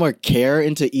 there's a lot more care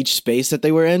into each space that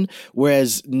they were in.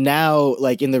 Whereas now,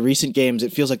 like in the recent games,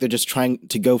 it feels like they're just trying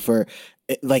to go for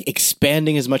like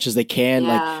expanding as much as they can,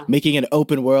 like making an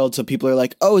open world. So people are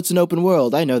like, oh, it's an open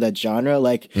world. I know that genre.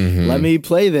 Like, let me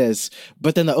play this.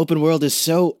 But then the open world is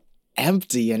so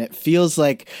empty, and it feels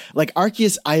like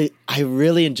Arceus, I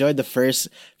really enjoyed the first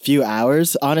few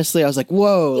hours. Honestly, I was like,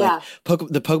 whoa, like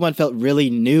the Pokemon felt really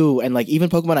new, and like even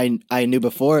Pokemon I knew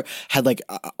before had like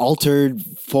altered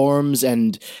forms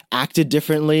and acted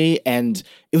differently, and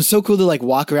it was so cool to like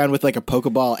walk around with like a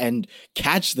Pokeball and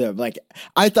catch them. Like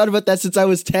I thought about that since I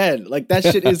was 10. Like that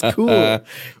shit is cool.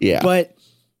 Yeah, but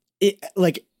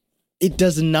it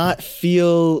does not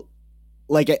feel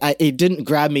like it didn't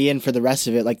grab me in for the rest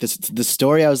of it. Like the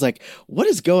story, I was like, what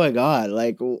is going on?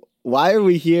 Like, why are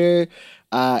we here?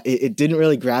 It didn't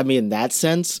really grab me in that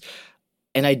sense.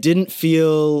 And I didn't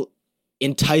feel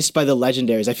enticed by the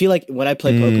legendaries. I feel like when I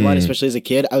play Pokemon, especially as a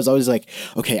kid, I was always like,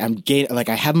 okay,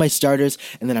 I have my starters,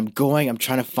 and then I'm trying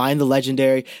to find the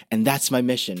legendary, and that's my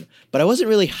mission. But I wasn't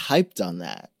really hyped on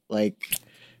that. Like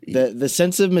the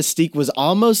sense of mystique was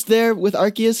almost there with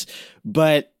Arceus,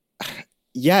 but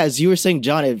yeah, as you were saying,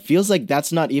 John, it feels like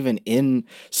that's not even in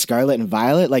Scarlet and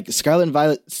Violet. Like Scarlet and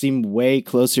Violet seem way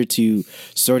closer to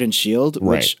Sword and Shield,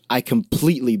 which I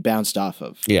completely bounced off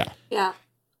of. Yeah. Yeah.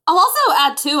 I'll also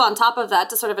add too, on top of that,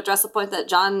 to sort of address the point that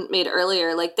John made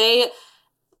earlier, like they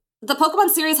the Pokemon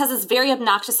series has this very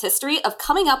obnoxious history of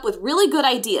coming up with really good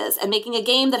ideas and making a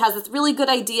game that has this really good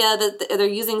idea that they're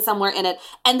using somewhere in it,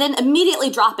 and then immediately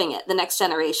dropping it the next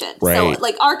generation. Right. So,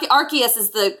 like, Arceus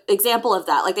is the example of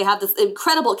that. Like, they have this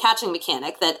incredible catching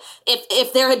mechanic that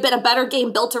if there had been a better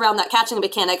game built around that catching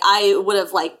mechanic, I would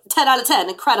have, like, 10 out of 10,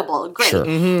 incredible, great. Sure.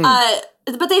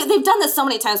 But they've done this so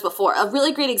many times before. A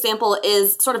really great example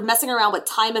is sort of messing around with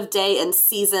time of day and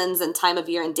seasons and time of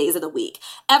year and days of the week.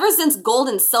 Ever since Gold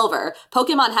and Silver,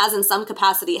 Pokemon has in some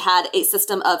capacity had a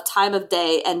system of time of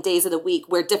day and days of the week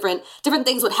where different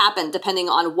things would happen depending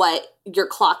on what your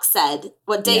clock said,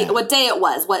 what day it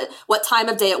was, what time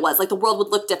of day it was. Like, the world would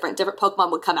look different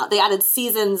Pokemon would come out. They added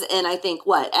seasons in, I think,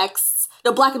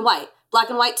 Black and White. Black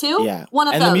and White too? Yeah. One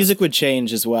of and those. the music would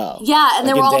change as well. Yeah, and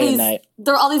like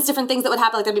there were all these different things that would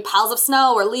happen. Like, there'd be piles of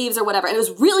snow or leaves or whatever. And it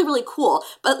was really, really cool.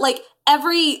 But, like,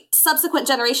 every subsequent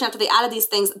generation after they added these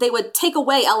things, they would take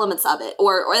away elements of it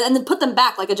and then put them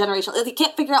back like a generation. They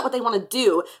can't figure out what they want to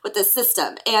do with this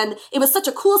system. And it was such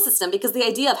a cool system because the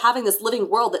idea of having this living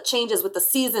world that changes with the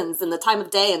seasons and the time of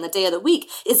day and the day of the week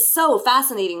is so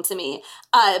fascinating to me.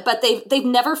 But they've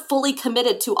never fully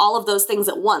committed to all of those things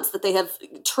at once, that they have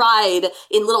tried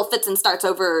in little fits and starts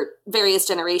over various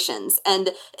generations.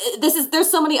 And there's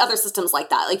so many other systems like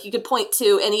that. Like, you could point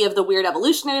to any of the weird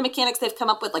evolutionary mechanics they've come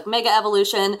up with, like Mega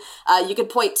Evolution. You could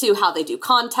point to how they do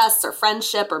contests or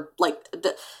friendship, or like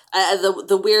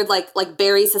the weird like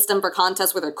berry system for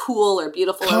contests where they're cool or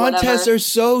beautiful. Contests or are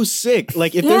so sick.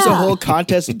 Like, if there's a whole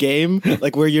contest game,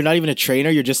 like, where you're not even a trainer,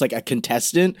 you're just like a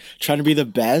contestant trying to be the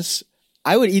best,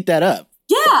 I would eat that up.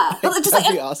 Yeah, just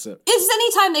that'd be awesome. It's just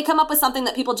anytime they come up with something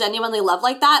that people genuinely love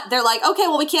like that, they're like, okay,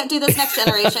 well, we can't do this next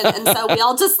generation, and so we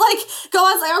all just like go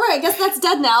on, like, all right, I guess that's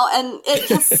dead now, and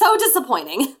it's so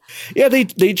disappointing. Yeah,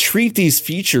 they treat these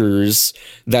features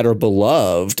that are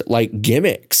beloved like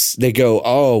gimmicks. They go,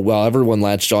 oh, well, everyone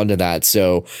latched onto that,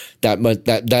 so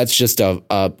that's just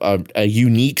a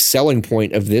unique selling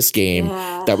point of this game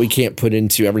that we can't put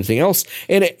into everything else.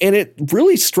 And it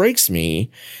really strikes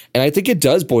me, and I think it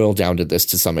does boil down to this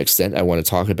to some extent. I want to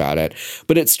talk about it,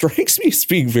 but it strikes me as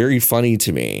being very funny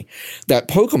to me that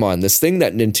Pokemon, this thing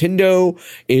that Nintendo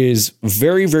is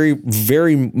very, very,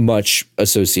 very much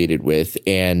associated with,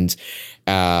 and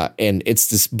it's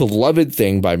this beloved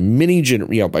thing by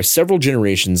by several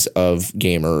generations of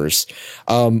gamers.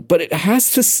 But it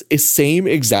has this same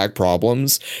exact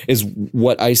problems as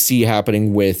what I see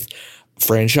happening with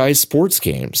franchise sports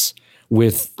games.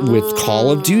 With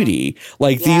Call of Duty,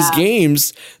 like these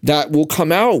games that will come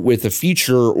out with a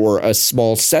feature or a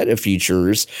small set of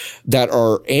features that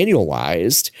are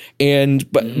annualized,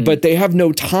 but they have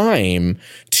no time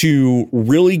to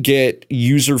really get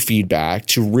user feedback,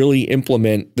 to really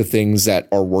implement the things that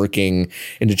are working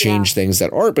and to change things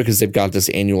that aren't, because they've got this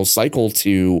annual cycle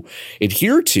to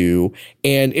adhere to.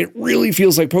 And it really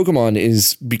feels like Pokemon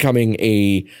is becoming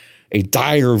a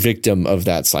dire victim of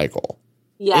that cycle.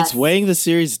 Yes. It's weighing the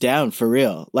series down for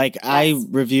real. Like, I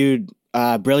reviewed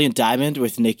Brilliant Diamond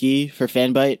with Nikki for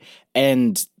Fanbyte,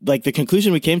 and like the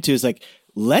conclusion we came to is like,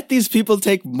 let these people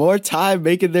take more time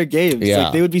making their games. Yeah.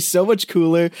 Like, they would be so much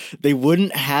cooler. They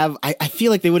wouldn't have, I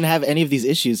feel like they wouldn't have any of these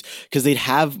issues because they'd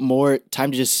have more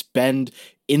time to just spend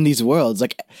in these worlds.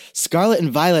 Like Scarlet and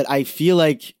Violet, I feel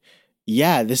like,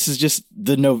 this is just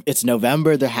it's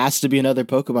November. There has to be another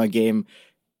Pokemon game.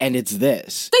 And it's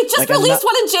this. They just released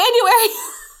one in January.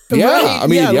 Yeah, I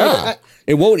mean,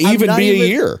 it won't even be a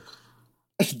year.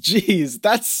 Jeez,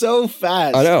 that's so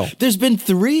fast. I know. There's been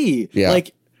 3. Yeah.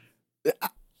 Like,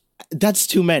 that's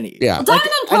too many. Yeah. Diamond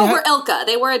and Pearl were Ilka.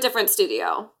 They were a different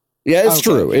studio. Yeah, it's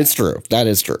true. Okay. It's true. That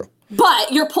is true.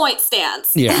 But your point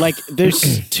stands. Yeah. Like,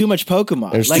 there's too much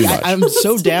Pokemon. There's like, too much. I'm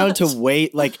so down to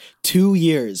wait like 2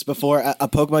 years before a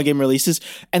Pokemon game releases.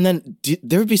 And then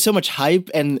there would be so much hype.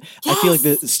 And I feel like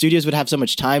the studios would have so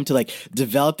much time to like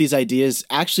develop these ideas,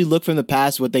 actually look from the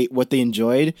past, what they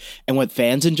enjoyed and what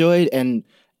fans enjoyed, and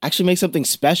actually make something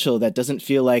special that doesn't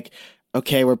feel like,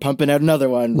 okay, we're pumping out another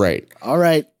one. Right. All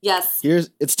right. Yes.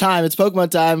 It's time. It's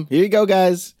Pokemon time. Here you go,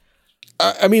 guys.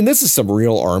 I mean, this is some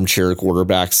real armchair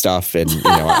quarterback stuff, and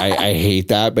I hate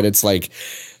that. But it's like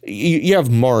you have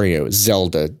Mario,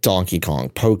 Zelda, Donkey Kong,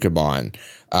 Pokemon,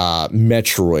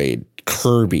 Metroid,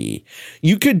 Kirby.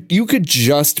 You could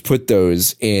just put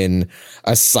those in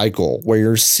a cycle where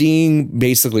you're seeing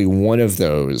basically one of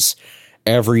those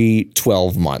every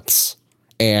 12 months,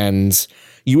 and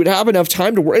you would have enough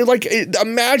time to work. Like,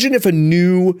 imagine if a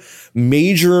new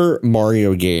major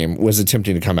Mario game was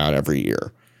attempting to come out every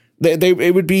year.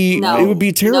 It would be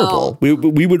terrible. No.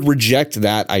 We would reject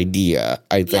that idea,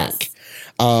 I think. Yes.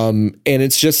 And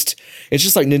it's just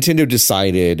like Nintendo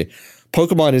decided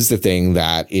Pokemon is the thing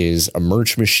that is a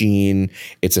merch machine.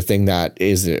 It's a thing that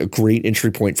is a great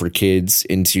entry point for kids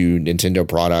into Nintendo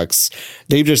products.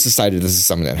 They've just decided this is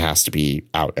something that has to be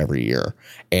out every year.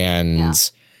 And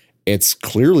it's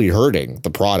clearly hurting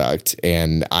the product.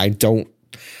 And I don't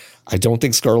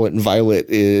think Scarlet and Violet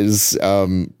is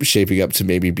shaping up to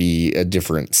maybe be a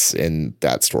difference in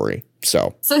that story.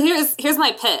 So here's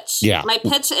my pitch. Yeah. My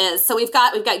pitch is, so we've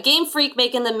got Game Freak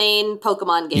making the main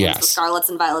Pokemon games, Yes. the Scarlets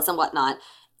and Violets and whatnot.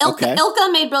 Okay.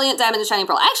 Ilka made Brilliant Diamond and Shining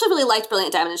Pearl. I actually really liked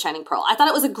Brilliant Diamond and Shining Pearl. I thought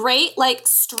it was a great, like,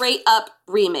 straight up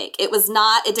remake. It did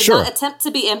not attempt to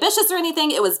be ambitious or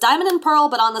anything. It was Diamond and Pearl,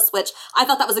 but on the Switch. I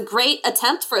thought that was a great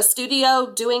attempt for a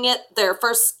studio doing it. Their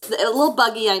first, a little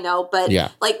buggy, I know, but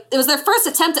like, it was their first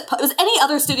attempt at, it was any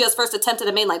other studio's first attempt at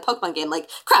a mainline Pokemon game. Like,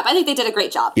 crap, I think they did a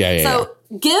great job. So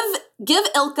give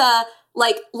Ilka,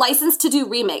 like, license to do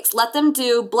remakes. Let them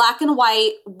do Black and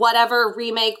White, whatever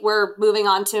remake we're moving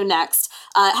on to next.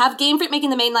 Have Game Freak making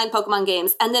the mainline Pokemon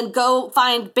games, and then go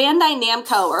find Bandai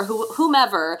Namco or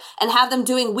whomever and have them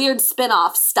doing weird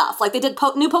spin-off stuff. Like they did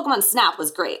new Pokemon Snap was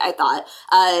great, I thought.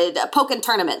 Pokken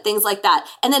Tournament, things like that.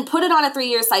 And then put it on a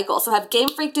 3-year cycle. So have Game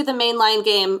Freak do the mainline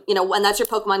game, and that's your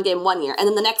Pokemon game 1 year. And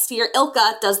then the next year,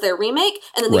 Ilka does their remake.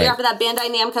 And then the year after that,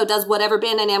 Bandai Namco does whatever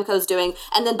Bandai Namco is doing.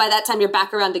 And then by that time, you're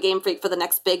back around to Game Freak for the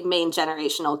next big main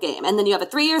generational game. And then you have a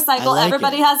 3-year cycle.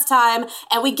 Everybody has time.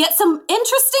 And we get some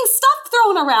interesting stuff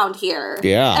thrown around here.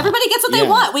 Yeah. Everybody gets what they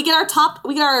want. We get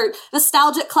our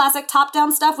nostalgic classic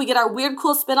top-down stuff. We get our weird,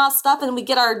 cool spin-off stuff. And we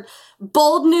get our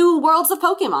bold new worlds of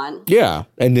Pokemon. Yeah.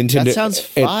 And Nintendo. That sounds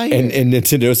fire. And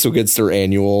Nintendo still gets their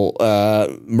annual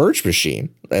merch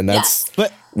machine. And that's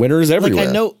winners everywhere.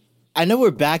 Like, I know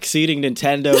we're backseating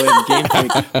Nintendo and Game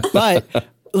Freak, but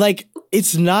like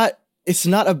it's not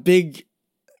a big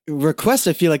request,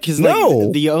 I feel like, because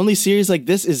the only series like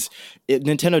this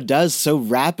Nintendo does so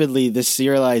rapidly. This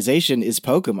serialization is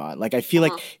Pokemon. Like I feel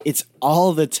like it's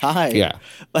all the time. Yeah.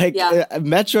 Like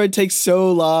Metroid takes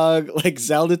so long. Like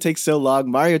Zelda takes so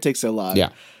long. Mario takes so long. Yeah.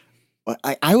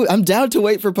 I'm down to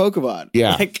wait for Pokemon.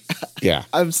 Yeah. Like, yeah.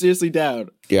 I'm seriously down.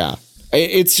 Yeah.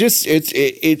 It's just it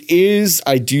is,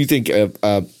 I do think,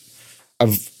 a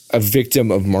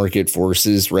victim of market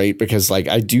forces, right? Because like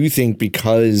I do think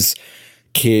because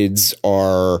kids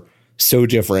are so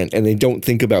different and they don't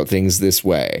think about things this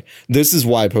way. This is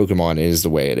why Pokemon is the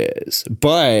way it is.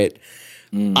 But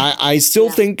I still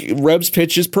think Reb's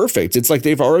pitch is perfect. It's like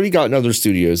they've already gotten other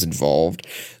studios involved.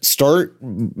 Start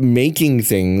making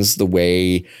things the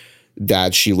way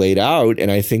that she laid out,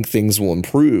 and I think things will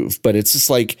improve. But it's just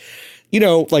like,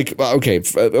 okay,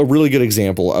 a really good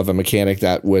example of a mechanic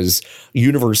that was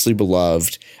universally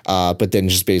beloved, but then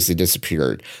just basically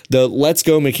disappeared. The Let's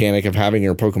Go mechanic of having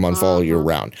your Pokemon follow you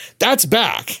around. That's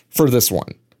back for this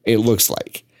one, it looks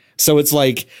like. So it's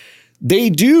like they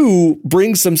do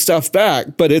bring some stuff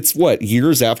back, but it's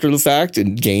years after the fact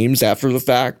and games after the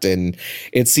fact. And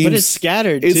it seems. But it's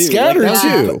scattered, too. It's scattered,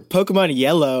 too. Pokemon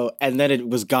Yellow, and then it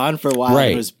was gone for a while.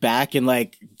 Right. It was back in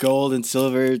like gold and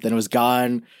silver, then it was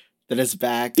gone. That it's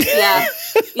back. They've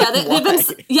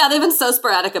been so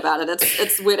sporadic about it.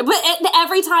 It's weird, but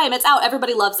every time it's out,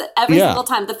 everybody loves it. Every single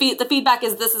time, the feedback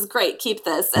is, "This is great, keep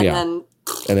this," and then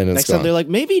it's next gone. time they're like,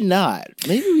 "Maybe not.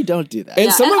 Maybe we don't do that." And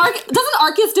doesn't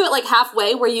Arceus do it like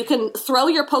halfway, where you can throw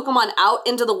your Pokemon out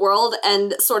into the world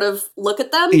and sort of look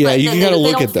at them? Yeah, but you can kind of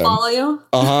look at them. Follow you.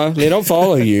 They don't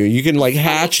follow you. You can like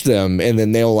hatch them, and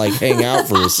then they'll like hang out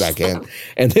for a second,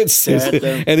 and then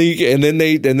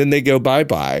they go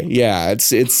bye. Yeah,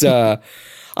 it's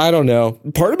I don't know.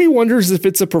 Part of me wonders if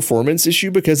it's a performance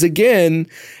issue because, again,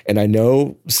 and I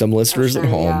know some listeners at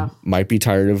home might be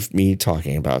tired of me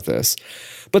talking about this,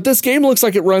 but this game looks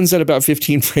like it runs at about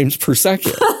 15 frames per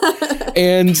second.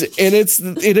 and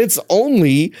it's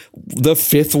only the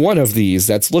fifth one of these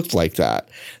that's looked like that.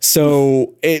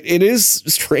 So it is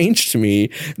strange to me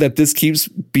that this keeps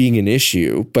being an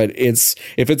issue, but if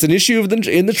it's an issue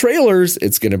in the trailers,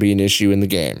 it's going to be an issue in the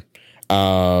game.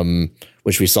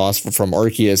 Which we saw from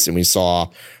Arceus and we saw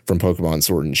from Pokemon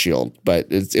Sword and Shield, but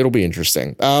it'll be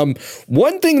interesting.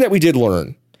 One thing that we did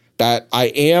learn that I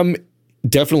am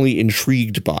definitely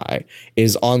intrigued by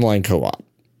is online co-op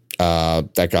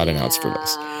that got announced for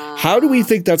this. How do we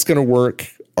think that's going to work?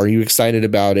 Are you excited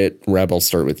about it? Reb, I'll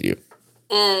start with you.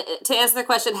 To answer the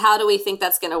question, how do we think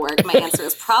that's going to work? My answer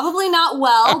is probably not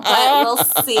well, but we'll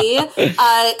see.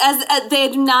 As they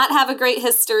do not have a great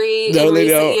history in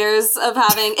recent years of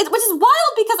having it, which is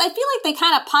wild because I feel like they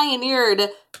kind of pioneered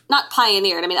not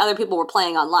pioneered. I mean, other people were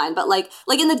playing online, but like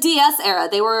in the DS era,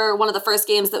 they were one of the first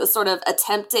games that was sort of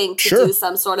attempting to do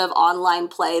some sort of online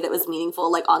play that was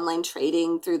meaningful, like online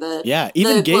trading through the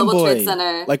even the Game Global Boy, Trade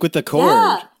Center. like with the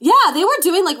cord. Yeah, they were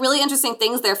doing like really interesting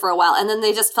things there for a while, and then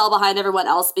they just fell behind everyone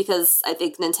else because I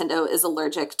think Nintendo is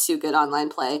allergic to good online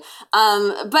play.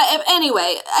 But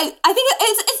anyway, I think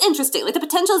it's interesting. Like the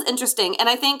potential is interesting, and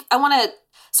I think I want to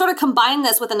sort of combine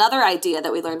this with another idea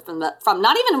that we learned from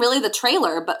not even really the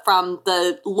trailer, but from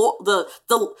the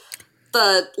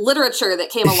literature that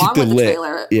came along with the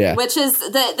trailer, which is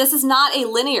that this is not a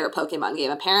linear Pokemon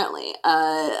game.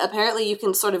 Apparently you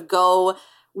can sort of go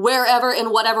wherever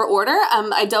in whatever order.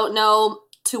 I don't know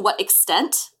to what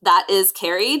extent that is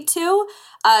carried to.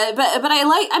 But I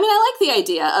like the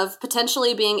idea of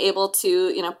potentially being able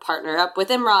to, partner up with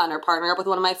Imran or partner up with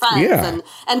one of my friends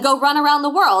and go run around the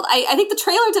world. I think the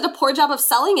trailer did a poor job of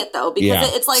selling it though,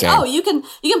 because it's like, same. You can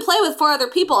play with 4 other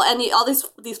people and all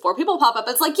these 4 people pop up.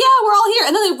 It's like, yeah, we're all here.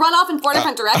 And then they run off in 4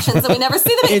 different directions and we never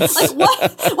see them. It's like,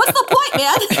 what's the point,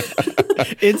 man?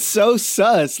 It's so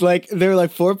sus. Like they're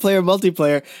like 4-player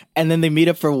multiplayer and then they meet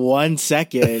up for 1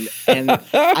 second and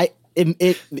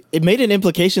It made an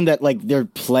implication that like they're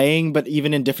playing, but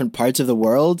even in different parts of the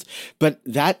world. But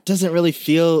that doesn't really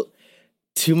feel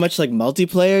too much like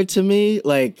multiplayer to me.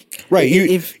 Like, right?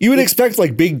 You would expect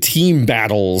like big team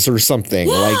battles or something,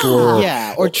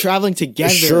 or traveling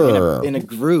together in a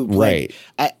group, right?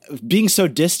 Like, being so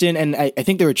distant, and I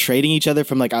think they were trading each other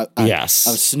from like a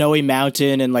snowy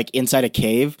mountain and like inside a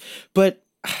cave. But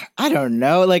I don't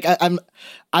know. Like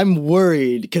I'm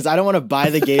worried because I don't want to buy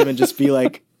the game and just be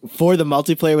like. For the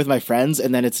multiplayer with my friends,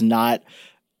 and then it's not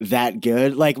that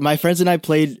good. Like my friends and I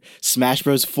played Smash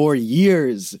Bros. For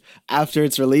years after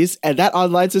its release, and that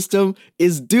online system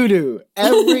is doo-doo.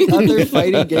 Every other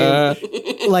fighting game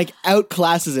like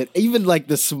outclasses it. Even like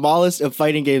the smallest of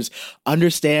fighting games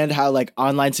understand how like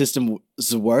online systems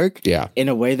work in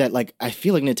a way that like I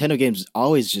feel like Nintendo games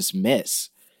always just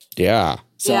miss. Yeah.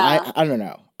 So I don't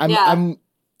know. I'm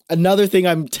another thing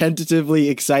I'm tentatively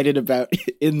excited about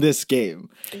in this game.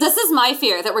 This is my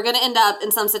fear, that we're going to end up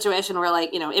in some situation where,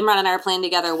 like, Imran and I are playing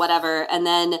together, whatever, and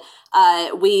then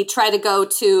we try to go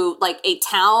to, like, a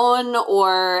town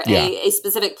or a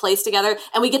specific place together,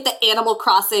 and we get the Animal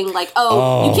Crossing, like,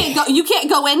 you can't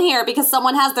go in here because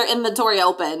someone has their inventory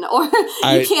open, or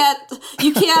you can't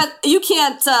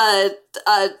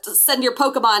send your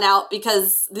Pokemon out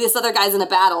because this other guy's in a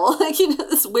battle. Like,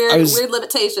 this weird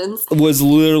limitations. Was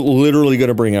literally going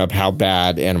to bring up how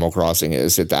bad Animal Crossing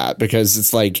is at that, because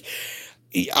it's like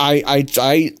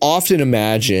I often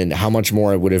imagine how much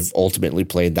more I would have ultimately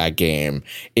played that game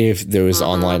if those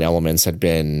online elements had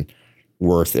been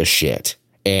worth a shit,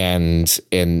 and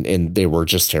they were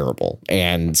just terrible.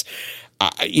 And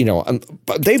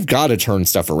but they've got to turn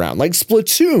stuff around. Like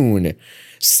Splatoon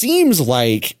seems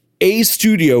like a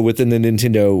studio within the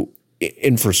Nintendo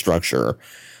infrastructure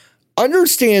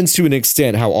understands to an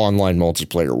extent how online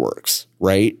multiplayer works,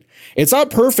 right? It's not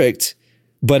perfect,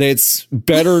 but it's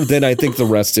better than I think the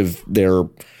rest of their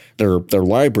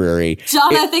library.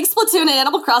 John, I think Splatoon and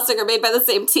Animal Crossing are made by the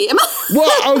same team.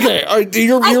 Well, okay, I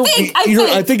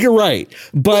think you're right,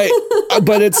 but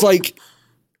it's like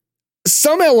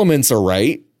some elements are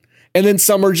right, and then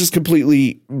some are just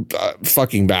completely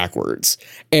fucking backwards,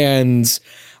 and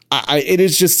it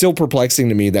is just still perplexing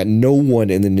to me that no one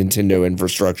in the Nintendo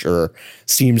infrastructure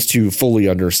seems to fully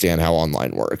understand how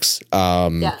online works.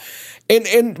 But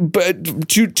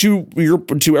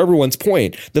to everyone's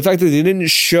point, the fact that they didn't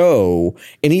show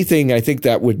anything, I think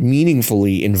that would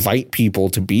meaningfully invite people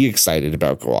to be excited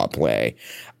about co-op play,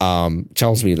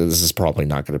 tells me that this is probably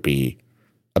not going to be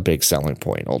a big selling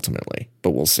point ultimately. But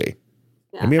we'll see.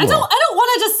 Yeah. I don't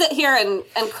want to just sit here and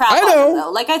crap on it,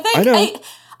 though. Like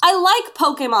I like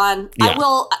Pokemon. Yeah.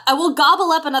 I will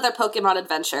gobble up another Pokemon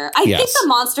adventure. I think the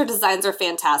monster designs are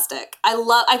fantastic.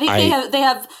 They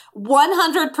have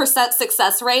 100%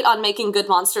 success rate on making good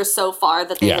monsters so far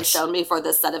that they have shown me for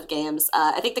this set of games.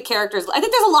 I think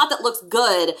there's a lot that looks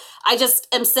good. I just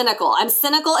am cynical. I'm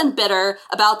cynical and bitter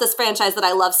about this franchise that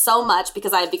I love so much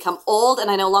because I have become old and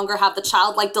I no longer have the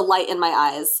childlike delight in my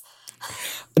eyes.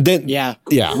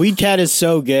 Weed Cat is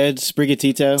so good.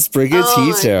 Sprigatito. Oh my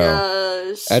gosh.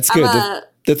 That's good.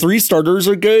 The 3 starters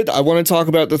are good. I want to talk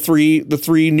about the three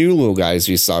new little guys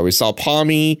we saw. We saw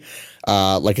Pommy,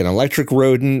 like an electric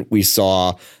rodent. We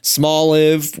saw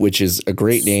Smoliv, which is a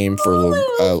great name for a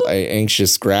little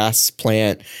anxious grass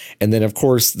plant. And then, of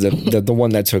course, the one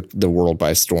that took the world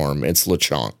by storm. It's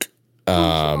Lechonk.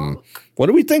 What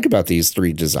do we think about these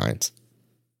 3 designs?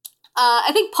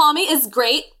 I think Pommy is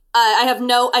great. I have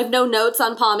no notes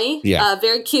on Pommy. Yeah.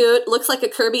 Very cute. Looks like a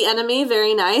Kirby enemy.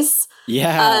 Very nice.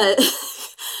 Yeah.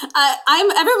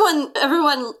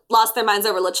 Everyone lost their minds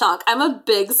over LeChonk. I'm a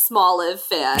big Smoliv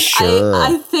fan. Sure.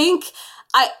 I think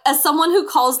as someone who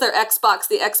calls their Xbox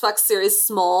the Xbox Series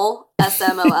Small,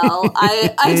 SMOL,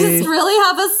 I just really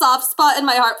have a soft spot in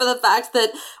my heart for the fact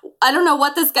that I don't know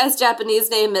what this guy's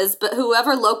Japanese name is, but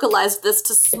whoever localized this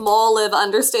to Smoliv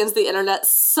understands the internet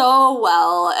so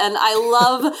well. And I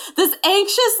love this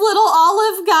anxious little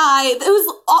olive guy whose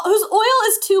oil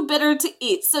is too bitter to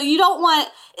eat. So you don't want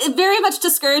very much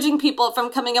discouraging people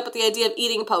from coming up with the idea of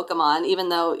eating Pokemon, even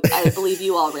though I believe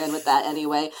you all ran with that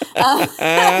anyway.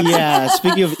 Yeah,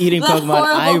 speaking of eating Pokemon,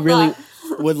 I really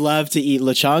would love to eat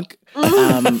LeChonk.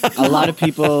 A lot of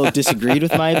people disagreed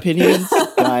with my opinions,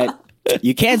 but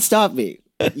you can't stop me.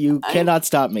 You cannot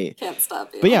stop me. Can't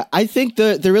stop you. But yeah, I think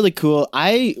they're really cool.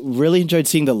 I really enjoyed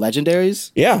seeing the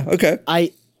legendaries. Yeah, okay.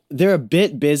 They're a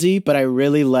bit busy, but I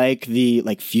really like the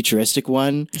futuristic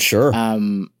one. Sure.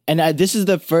 And this is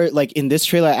the first, in this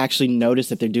trailer, I actually noticed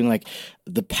that they're doing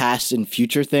the past and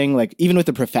future thing. Even with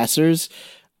the professors,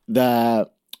 the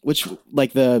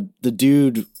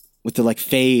dude with the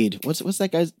fade. What's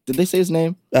that guy's? Did they say his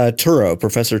name? Turo,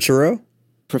 Professor Turo.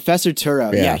 Professor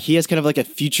Turo. Yeah, he has kind of a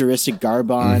futuristic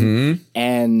garb on,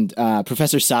 and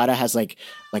Professor Sada has like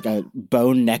a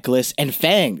bone necklace and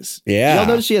fangs. Yeah, y'all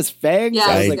notice she has fangs? Yeah,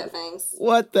 I was got fangs.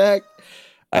 What the heck?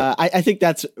 I think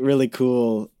that's really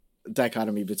cool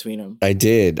dichotomy between them. I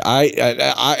did. I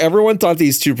everyone thought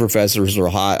these two professors were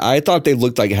hot. I thought they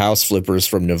looked like house flippers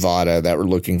from Nevada that were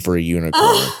looking for a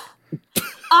unicorn.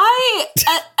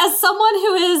 As someone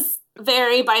who is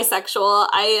very bisexual,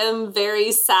 I am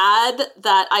very sad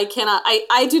that I cannot.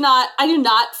 I do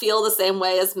not feel the same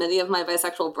way as many of my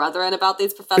bisexual brethren about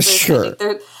these professors. Sure.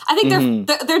 I think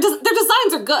their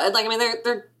designs are good.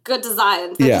 They're good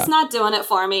designs. They're just not doing it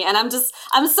for me, and I'm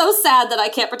so sad that I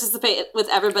can't participate with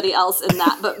everybody else in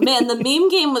that. But man, the meme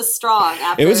game was strong.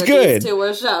 After it was good. These two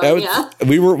were shown.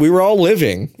 We were all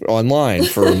living online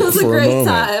for it was for a great moment.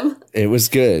 time. It was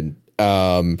good.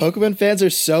 Pokemon fans are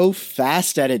so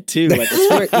fast at it too. I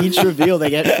swear each reveal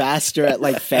they get faster at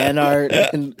fan art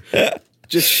and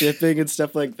just shipping and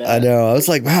stuff like that. I know. I was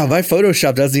like, wow, my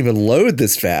Photoshop doesn't even load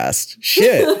this fast.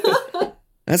 Shit.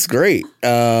 That's great.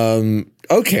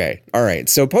 Okay. All right.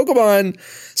 So Pokemon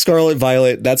Scarlet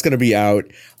Violet, that's going to be out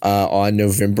on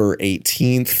November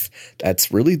 18th.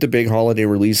 That's really the big holiday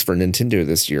release for Nintendo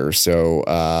this year. So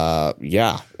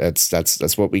yeah,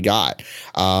 that's what we got.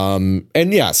 And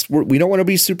yes, we don't want to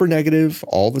be super negative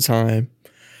all the time.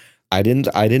 I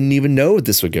didn't even know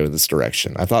this would go this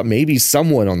direction. I thought maybe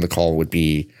someone on the call would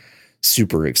be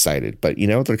super excited, but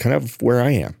they're kind of where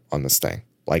I am on this thing.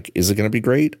 Is it going to be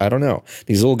great? I don't know.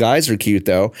 These little guys are cute,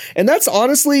 though. And that's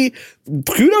honestly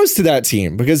kudos to that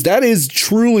team, because that is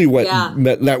truly what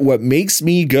makes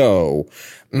me go,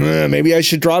 maybe I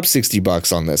should drop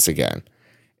 $60 on this again,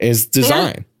 is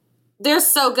design. They're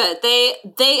so good. They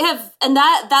have, and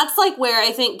that's where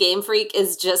I think Game Freak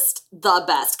is just the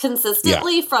best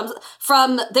consistently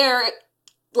from their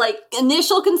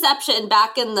initial conception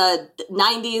back in the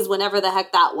 90s, whenever the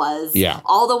heck that was,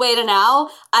 all the way to now.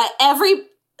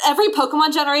 Every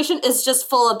Pokemon generation is just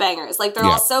full of bangers. They're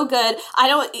all so good.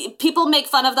 People make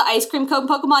fun of the ice cream cone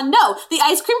Pokemon. No, the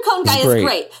ice cream cone guy is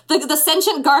great. The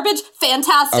sentient garbage,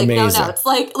 fantastic. Amazing. No notes.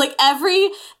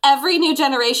 Every new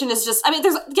generation is just,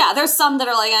 there's some that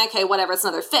are okay, whatever, it's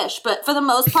another fish. But for the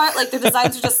most part, their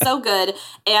designs are just so good.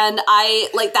 And I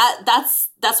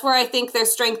that's where I think their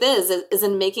strength is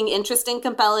in making interesting,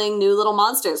 compelling new little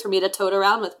monsters for me to tote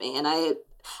around with me. And I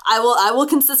will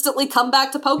consistently come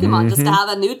back to Pokemon just to have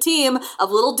a new team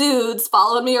of little dudes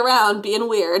following me around being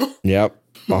weird. Yep,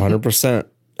 100%.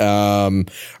 All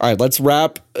right, let's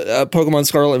wrap Pokemon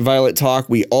Scarlet and Violet talk.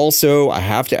 I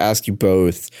have to ask you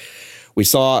both. We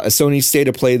saw a Sony State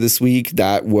of Play this week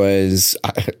that was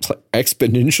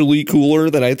exponentially cooler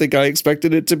than I think I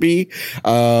expected it to be,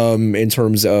 in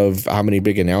terms of how many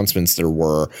big announcements there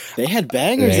were. They had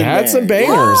bangers. They had some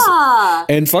bangers. Yeah.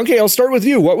 And Funky, I'll start with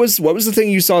you. What was the thing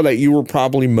you saw that you were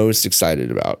probably most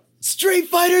excited about? Street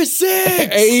Fighter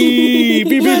 6! Hey!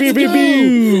 Beep, beep, beep, beep,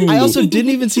 beep. I also didn't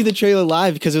even see the trailer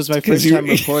live because it was my first time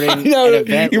reporting an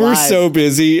event you were live. So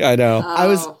busy. I know. I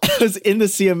was in the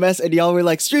CMS and y'all were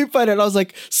like, Street Fighter, and I was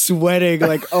sweating,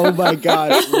 oh my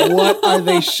god, what are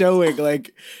they showing?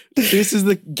 This is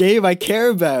the game I care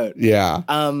about. Yeah.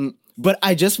 But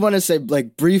I just want to say,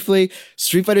 like, briefly,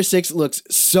 Street Fighter 6 looks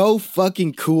so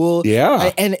fucking cool.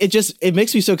 Yeah. And it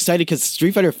makes me so excited because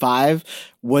Street Fighter 5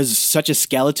 was such a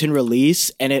skeleton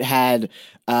release, and it had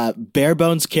bare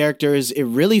bones characters. It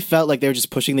really felt like they were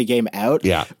just pushing the game out.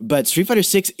 Yeah. But Street Fighter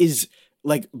 6 is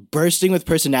like bursting with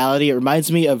personality. It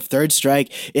reminds me of Third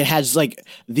Strike. It has like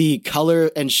the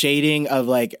color and shading of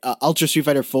like Ultra Street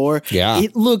Fighter 4. Yeah.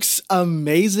 It looks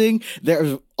amazing.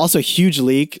 There's also a huge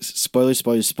leak. Spoilers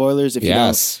if you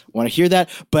don't want to hear that.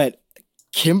 But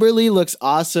Kimberly looks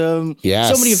awesome.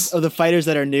 Yes. So many of the fighters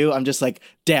that are new, I'm just like,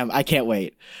 damn, I can't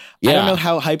wait. I don't know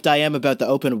how hyped I am about the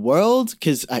open world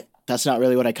because that's not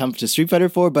really what I come to Street Fighter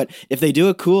for. But if they do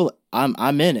it cool,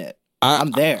 I'm in it.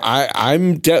 I'm there.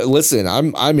 Listen,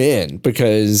 I'm in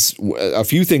because a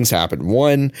few things happened.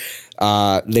 One,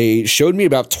 they showed me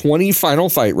about 20 Final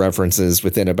Fight references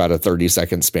within about a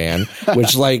 30-second span,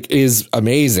 which like is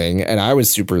amazing, and I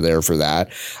was super there for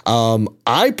that.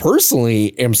 I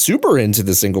personally am super into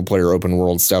the single player open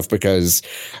world stuff because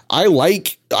I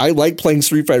like playing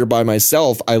Street Fighter by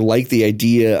myself. I like the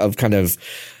idea of kind of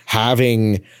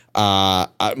having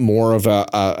more of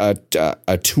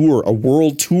a tour, a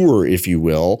world tour, if you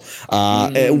will,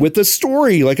 with a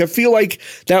story. Like I feel like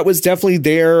that was definitely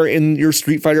there in your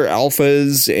Street Fighter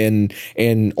alphas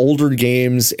and older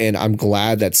games, and I'm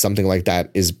glad that something like that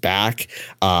is back.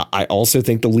 I also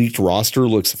think the leaked roster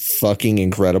looks fucking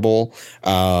incredible.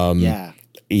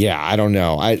 Yeah, I don't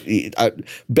know.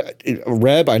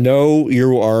 Reb, I know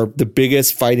you are the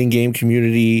biggest fighting game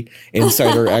community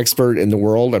insider expert in the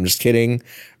world. I'm just kidding.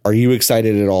 Are you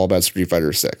excited at all about Street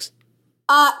Fighter 6?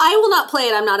 I will not play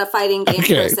it. I'm not a fighting game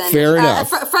person. Fair enough.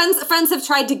 Friends have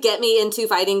tried to get me into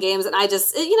fighting games, and I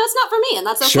just, it's not for me, and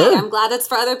that's okay. Sure. I'm glad it's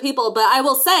for other people. But I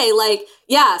will say, like,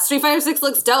 yeah, Street Fighter 6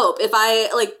 looks dope. If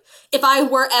I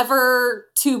were ever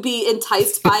to be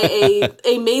enticed by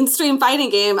a mainstream fighting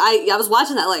game, I was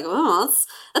watching that like, oh,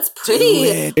 that's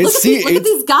pretty. Look at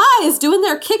these guys doing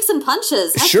their kicks and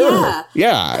punches. Heck sure.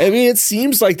 Yeah. I mean, it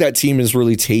seems like that team is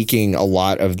really taking a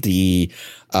lot of the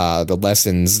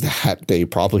lessons that they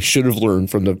probably should have learned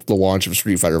from the launch of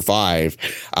Street Fighter V.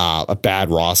 A bad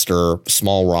roster,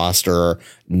 small roster,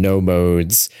 no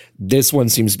modes. This one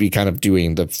seems to be kind of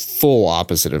doing the full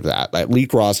opposite of that. That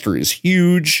leak roster is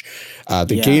huge.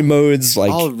 The game modes,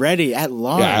 like already at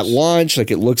launch. Yeah, at launch,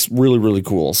 like it looks really, really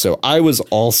cool. So I was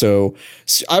also,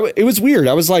 it was weird.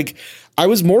 I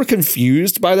was more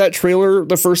confused by that trailer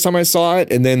the first time I saw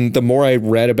it. And then the more I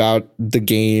read about the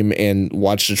game and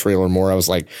watched the trailer more, I was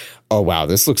like, oh, wow,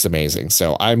 this looks amazing.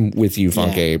 So I'm with you,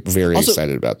 Funke, very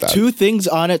excited about that. Two things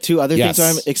on it, two other things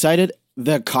I'm excited.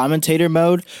 The commentator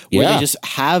mode, where they just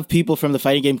have people from the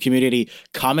fighting game community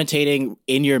commentating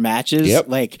in your matches.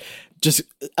 Like, just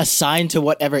assigned to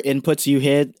whatever inputs you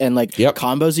hit and like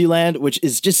combos you land, which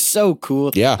is just so cool.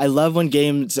 Yeah. I love when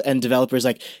games and developers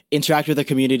like interact with the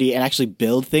community and actually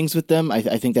build things with them. I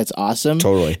think that's awesome.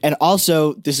 Totally. And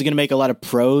also this is going to make a lot of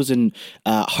pros and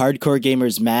hardcore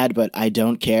gamers mad, but I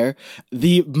don't care.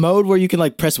 The mode where you can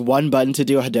like press one button to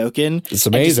do a Hadouken. It's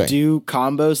amazing. And just do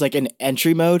combos like an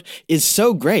entry mode is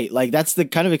so great. Like that's the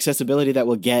kind of accessibility that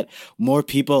will get more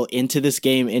people into this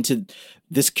game, into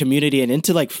this community, and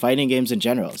into like fighting games in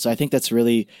general. So I think that's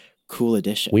really cool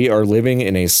addition. We are living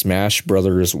in a Smash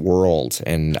Brothers world,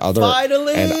 and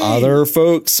other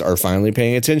folks are finally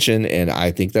paying attention, and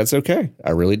I think that's okay. I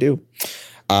really do.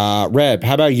 Reb,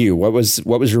 how about you? What was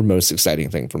your most exciting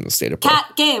thing from the state of play?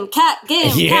 Cat game.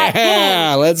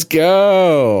 Yeah, let's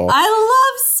go. I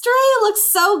love Stray. It looks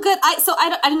so good.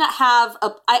 I do not have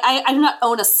I do not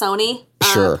own a Sony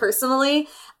personally.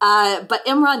 But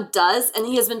Imran does, and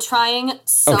he has been trying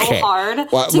so hard.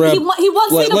 Reb, he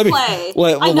wants me to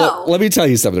play. I know. Let me tell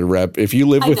you something, Reb. If you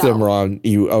live with Imran,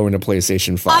 you own a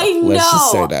PlayStation 5. I know. Let's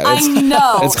just say that. I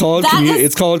know.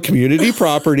 It's called community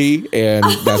property, and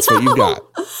that's what you got.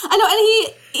 I know, and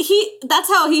he that's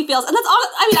how he feels, and that's all.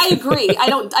 I mean, I agree. I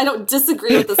don't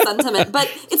disagree with the sentiment, but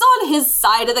it's on his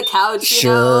side of the couch.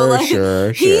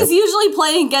 Sure. He's usually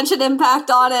playing Genshin Impact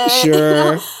on it.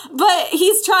 Sure. But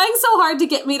he's trying so hard to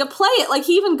get me to play it. Like,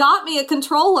 he even got me a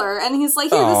controller, and he's like,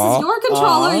 "Here, this is your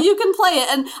controller. You can play it."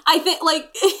 And I think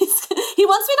like he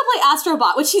wants me to play Astro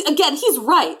Bot, which he's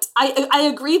right.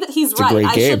 I agree that he's right.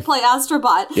 I should play Astro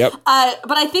Bot. Yep.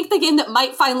 But I think the game that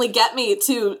might finally get me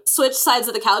to switch sides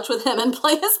of the couch with him and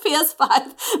play his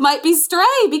PS5 might be Stray,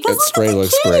 because look at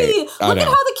the kitty. Look at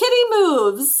how the kitty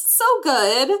moves. So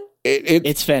good.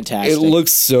 It's fantastic. It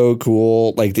looks so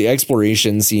cool. Like, the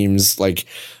exploration seems like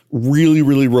really,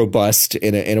 really robust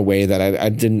in a way that I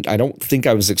don't think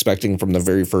I was expecting from the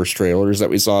very first trailers that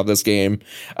we saw of this game.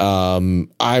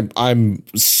 I'm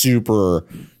super,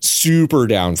 super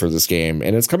down for this game,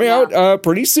 and it's coming out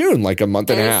pretty soon, like a month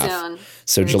and a half. Soon.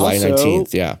 So July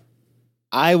 19th. Yeah.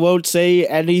 I won't say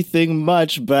anything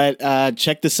much, but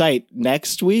check the site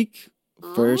next week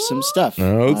for some stuff.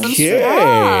 Okay.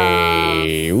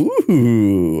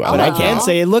 Ooh. But I can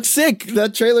say it looks sick.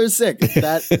 That trailer's sick.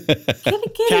 That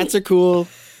cats are cool.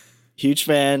 Huge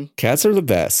fan. Cats are the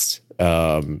best.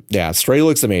 Stray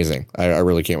looks amazing. I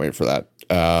really can't wait for that.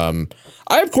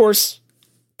 I, of course,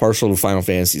 partial to Final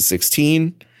Fantasy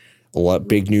 16. A lot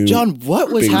big new. John,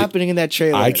 what was happening in that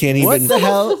trailer? I can't even. What the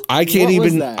hell? I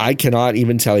cannot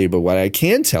even tell you. But what I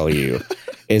can tell you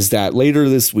is that later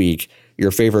this week,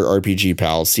 your favorite RPG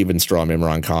pal, Steven Strom,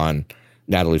 Imran Khan,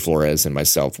 Natalie Flores, and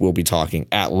myself will be talking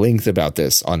at length about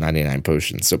this on 99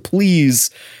 Potions. So please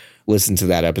listen to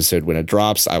that episode when it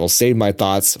drops. I will save my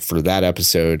thoughts for that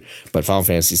episode. But Final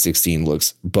Fantasy 16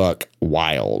 looks buck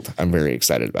wild. I'm very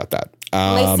excited about that.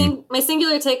 My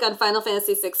singular take on Final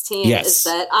Fantasy 16 is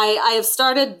that I have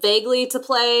started vaguely to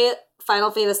play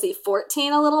Final Fantasy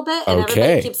 14 a little bit, and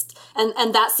everybody keeps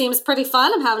and that seems pretty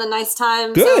fun. I'm having a nice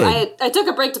time. Good. So I took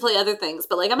a break to play other things,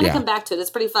 but like I'm gonna come back to it. It's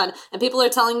pretty fun, and people are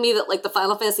telling me that like the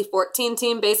Final Fantasy 14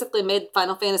 team basically made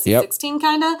Final Fantasy 16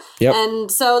 kind of, and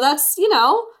so that's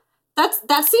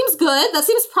that seems good. That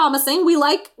seems promising. We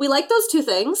like those two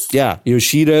things. Yeah,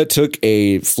 Yoshida took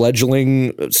a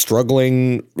fledgling,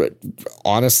 struggling,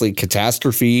 honestly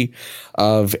catastrophe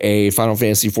of a Final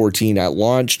Fantasy 14 at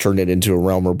launch, turned it into a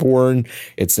Realm Reborn.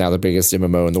 It's now the biggest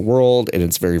MMO in the world, and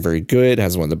it's very, very good. It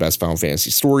has one of the best Final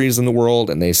Fantasy stories in the world.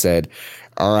 And they said,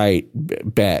 all right,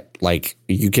 bet, like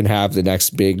you can have the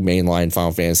next big mainline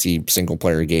Final Fantasy single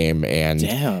player game, and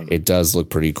it does look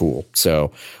pretty cool.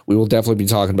 So we will definitely be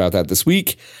talking about that this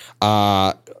week.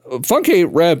 Funke,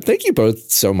 Reb, thank you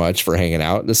both so much for hanging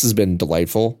out. This has been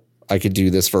delightful. I could do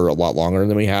this for a lot longer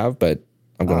than we have, but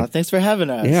I'm going to. Thanks for having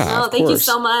us. Yeah, thank you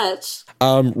so much.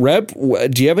 Reb,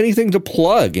 do you have anything to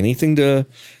plug? Anything to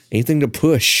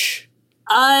push?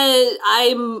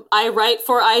 I write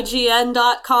for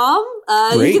IGN.com.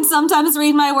 You can sometimes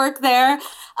read my work there.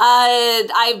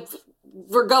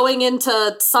 We're going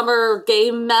into summer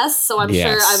game mess, so I'm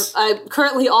sure I'm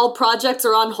currently all projects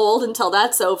are on hold until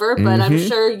that's over, but I'm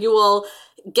sure you will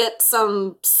get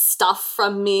some stuff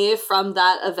from me from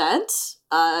that event.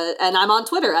 And I'm on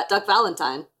Twitter at Duck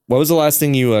Valentine. What was the last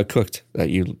thing you cooked that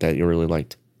you really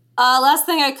liked? Last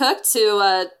thing I cooked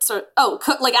to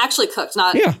actually cooked,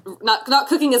 not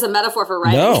cooking as a metaphor for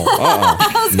writing. No,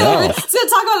 I was gonna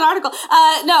talk about an article.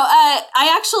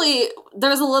 I actually there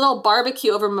was a little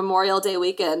barbecue over Memorial Day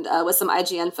weekend with some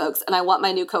IGN folks, and I want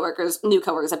my new coworkers.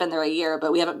 I've been there a year,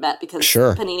 but we haven't met because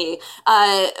Panini.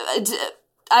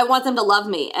 I want them to love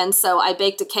me, and so I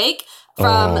baked a cake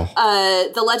from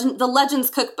the Legends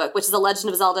cookbook, which is a Legend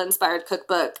of Zelda inspired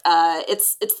cookbook.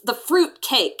 It's the fruit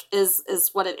cake is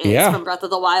what it is from Breath of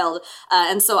the Wild,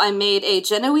 and so I made a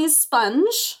Genoese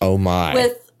sponge. Oh my!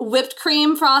 With whipped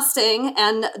cream frosting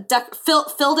and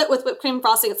filled it with whipped cream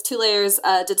frosting. It's 2 layers.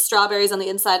 Did strawberries on the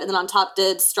inside, and then on top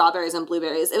did strawberries and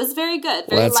blueberries. It was very good,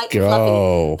 very light and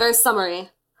fluffy, very summery.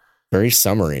 Very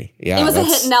summary. Yeah, it was a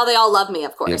hit. And now they all love me,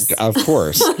 of course. Yeah, of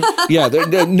course. Yeah,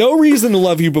 there no reason to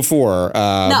love you before,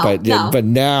 but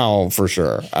now for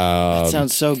sure. That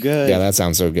sounds so good. Yeah, that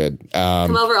sounds so good.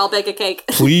 Come over, I'll bake a cake.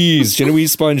 Please,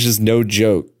 Genoese sponge is no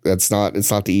joke. It's not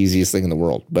the easiest thing in the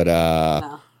world, but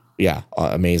yeah,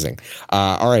 amazing.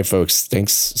 All right, folks,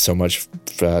 thanks so much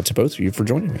to both of you for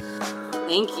joining me.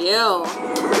 Thank you.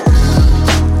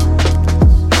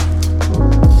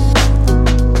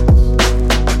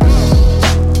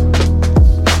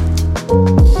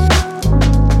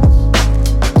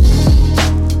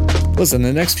 Listen,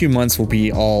 the next few months will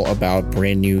be all about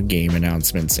brand new game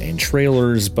announcements and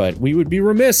trailers, but we would be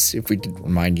remiss if we didn't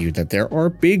remind you that there are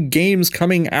big games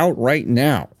coming out right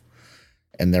now.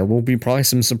 And there will be probably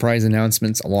some surprise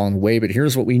announcements along the way, but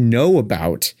here's what we know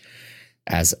about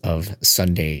as of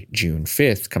Sunday, June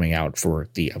 5th, coming out for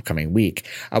the upcoming week.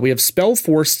 We have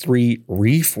Spellforce 3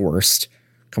 Reforced,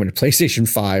 coming to PlayStation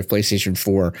 5, PlayStation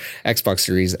 4, Xbox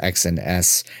Series X and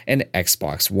S, and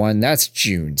Xbox One. That's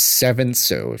June 7th.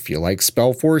 So if you like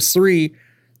Spellforce 3,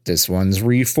 this one's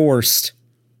Reforced.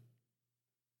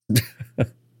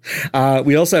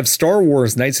 We also have Star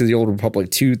Wars Knights of the Old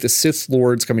Republic 2, The Sith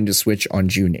Lords, coming to Switch on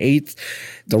June 8th.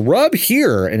 The rub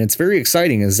here, and it's very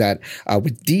exciting, is that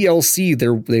with DLC,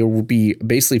 they will be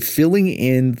basically filling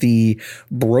in the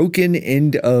broken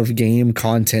end of game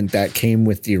content that came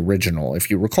with the original. If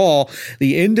you recall,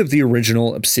 the end of the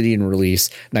original Obsidian release,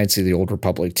 Knights of the Old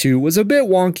Republic 2, was a bit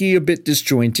wonky, a bit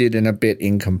disjointed, and a bit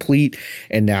incomplete.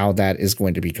 And now that is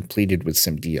going to be completed with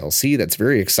some DLC. That's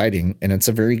very exciting, and it's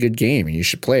a very good game, and you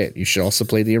should play it. You should also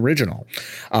play the original.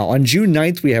 On June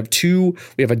 9th, we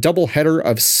have a double header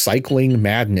of Cycling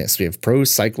Madness. We have Pro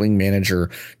Cycling Manager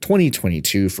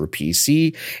 2022 for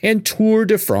PC and Tour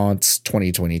de France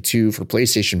 2022 for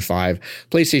PlayStation 5,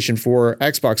 PlayStation 4,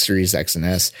 Xbox Series X and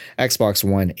S, Xbox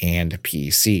One, and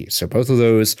PC. So both of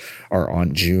those are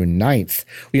on June 9th.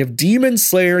 We have Demon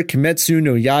Slayer Kimetsu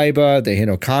no Yaiba, the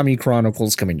Hinokami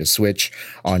Chronicles, coming to Switch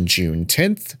on June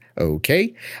 10th.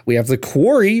 Okay. We have The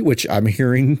Quarry, which I'm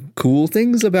hearing cool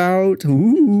things about.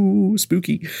 Ooh,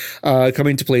 spooky.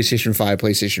 Coming to PlayStation 5,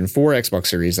 PlayStation 4, Xbox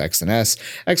Series X and S,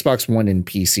 Xbox One, and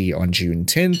PC on June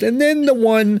 10th. And then the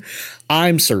one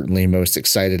I'm certainly most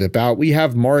excited about, we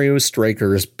have Mario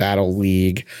Strikers Battle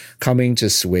League coming to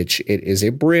Switch. It is a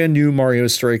brand new Mario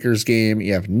Strikers game.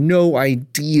 You have no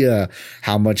idea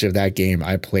how much of that game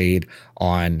I played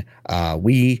on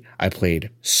Wii. I played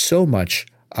so much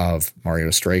of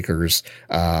Mario Strikers,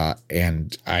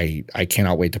 and I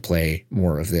cannot wait to play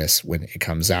more of this when it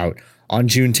comes out on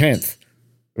June 10th.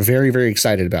 Very, very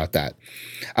excited about that.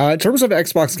 In terms of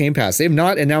Xbox Game Pass, they have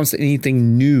not announced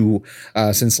anything new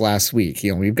since last week.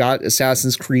 You know, we've got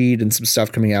Assassin's Creed and some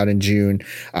stuff coming out in June.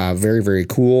 Very, very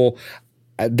cool.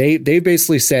 They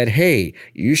basically said, hey,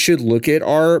 you should look at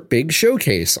our big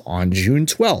showcase on June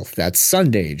 12th. That's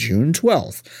Sunday, June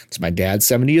 12th. It's my dad's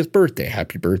 70th birthday.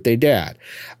 Happy birthday, Dad.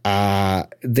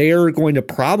 They're going to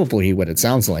probably, what it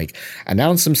sounds like,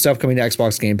 announce some stuff coming to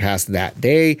Xbox Game Pass that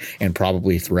day and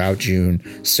probably throughout June.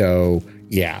 So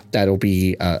yeah, that'll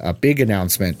be a big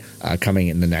announcement coming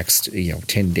in the next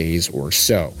 10 days or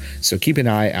so. So keep an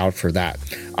eye out for that.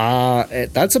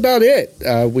 That's about it.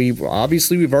 We've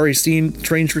already seen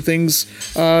Stranger Things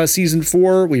season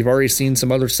 4. We've already seen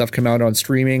some other stuff come out on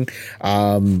streaming.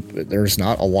 There's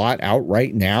not a lot out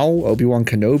right now. Obi-Wan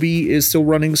Kenobi is still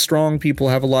running strong. People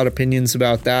have a lot of opinions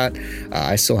about that.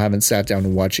 I still haven't sat down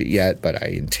and watched it yet, but I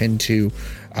intend to.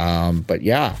 But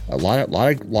yeah, a lot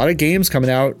of games coming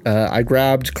out. I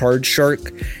grabbed Card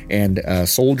Shark and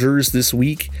Soldiers this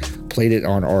week, played it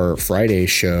on our Friday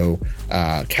show,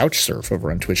 Couch Surf,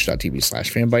 over on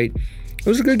twitch.tv/fanbyte.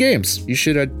 Those are good games. You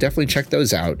should definitely check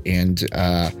those out. And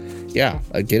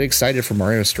get excited for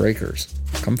Mario Strikers.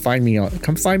 Come find me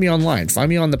online. Find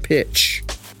me on the pitch.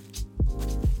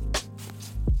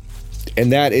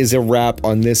 And that is a wrap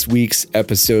on this week's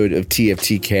episode of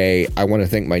TFTK. I want to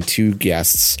thank my two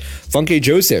guests. Funke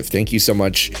Joseph, thank you so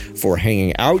much for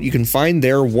hanging out. You can find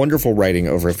their wonderful writing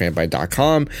over at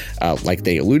fanbyte.com. Like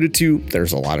they alluded to,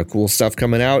 there's a lot of cool stuff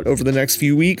coming out over the next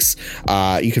few weeks.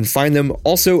 You can find them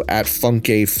also at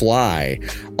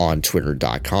FunkeFly on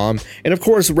twitter.com. And of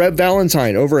course, Reb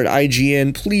Valentine over at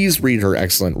IGN. Please read her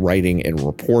excellent writing and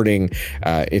reporting.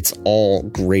 It's all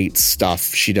great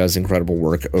stuff. She does incredible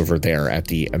work over there at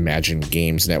the Imagine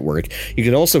Games Network. You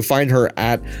can also find her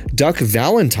at Duck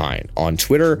Valentine on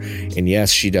Twitter. And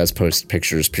yes, she does post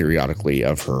pictures periodically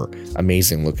of her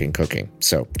amazing looking cooking.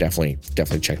 So definitely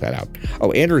check that out.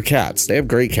 Oh, and her cats. They have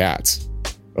great cats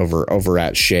over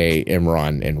at Shay,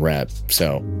 Imran, and Reb.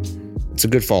 So it's a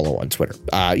good follow on Twitter.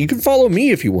 You can follow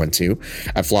me if you want to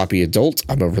at Floppy Adult.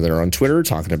 I'm over there on Twitter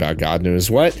talking about God knows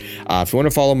what. If you want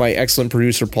to follow my excellent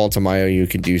producer, Paul Tamayo, you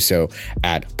can do so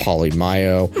at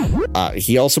Polymayo.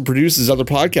 He also produces other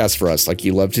podcasts for us, like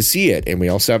You Love to See It. And we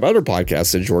also have other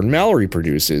podcasts that Jordan Mallory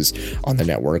produces on the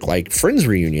network, like Friends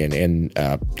Reunion and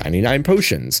 99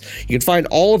 Potions. You can find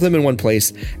all of them in one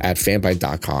place at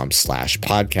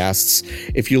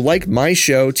fanbyte.com/podcasts. If you like my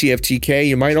show, TFTK,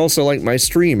 you might also like my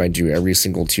stream I do every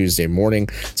single Tuesday morning.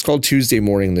 It's called Tuesday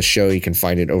Morning the Show. You can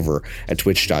find it over at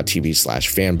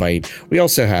twitch.tv/fanbyte. We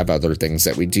also have other things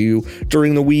that we do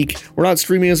during the week. We're not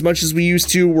streaming as much as we used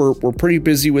to. We're pretty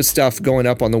busy with stuff going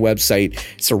up on the website.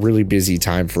 It's a really busy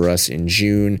time for us in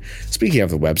June. Speaking of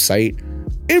the website,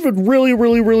 it would really,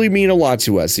 really, really mean a lot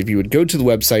to us if you would go to the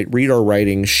website, read our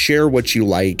writing, share what you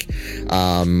like.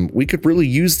 We could really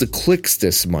use the clicks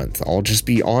this month. I'll just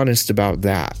be honest about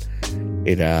that.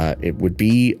 It would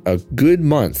be a good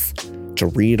month to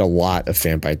read a lot of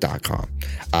fanbyte.com.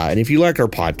 And if you like our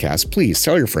podcast, please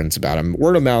tell your friends about them.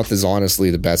 Word of mouth is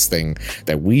honestly the best thing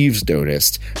that we've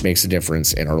noticed makes a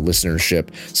difference in our listenership.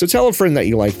 So tell a friend that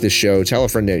you like this show. Tell a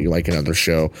friend that you like another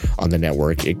show on the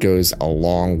network. It goes a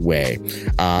long way.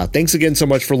 Thanks again so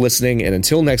much for listening. And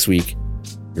until next week,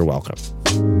 you're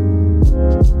welcome.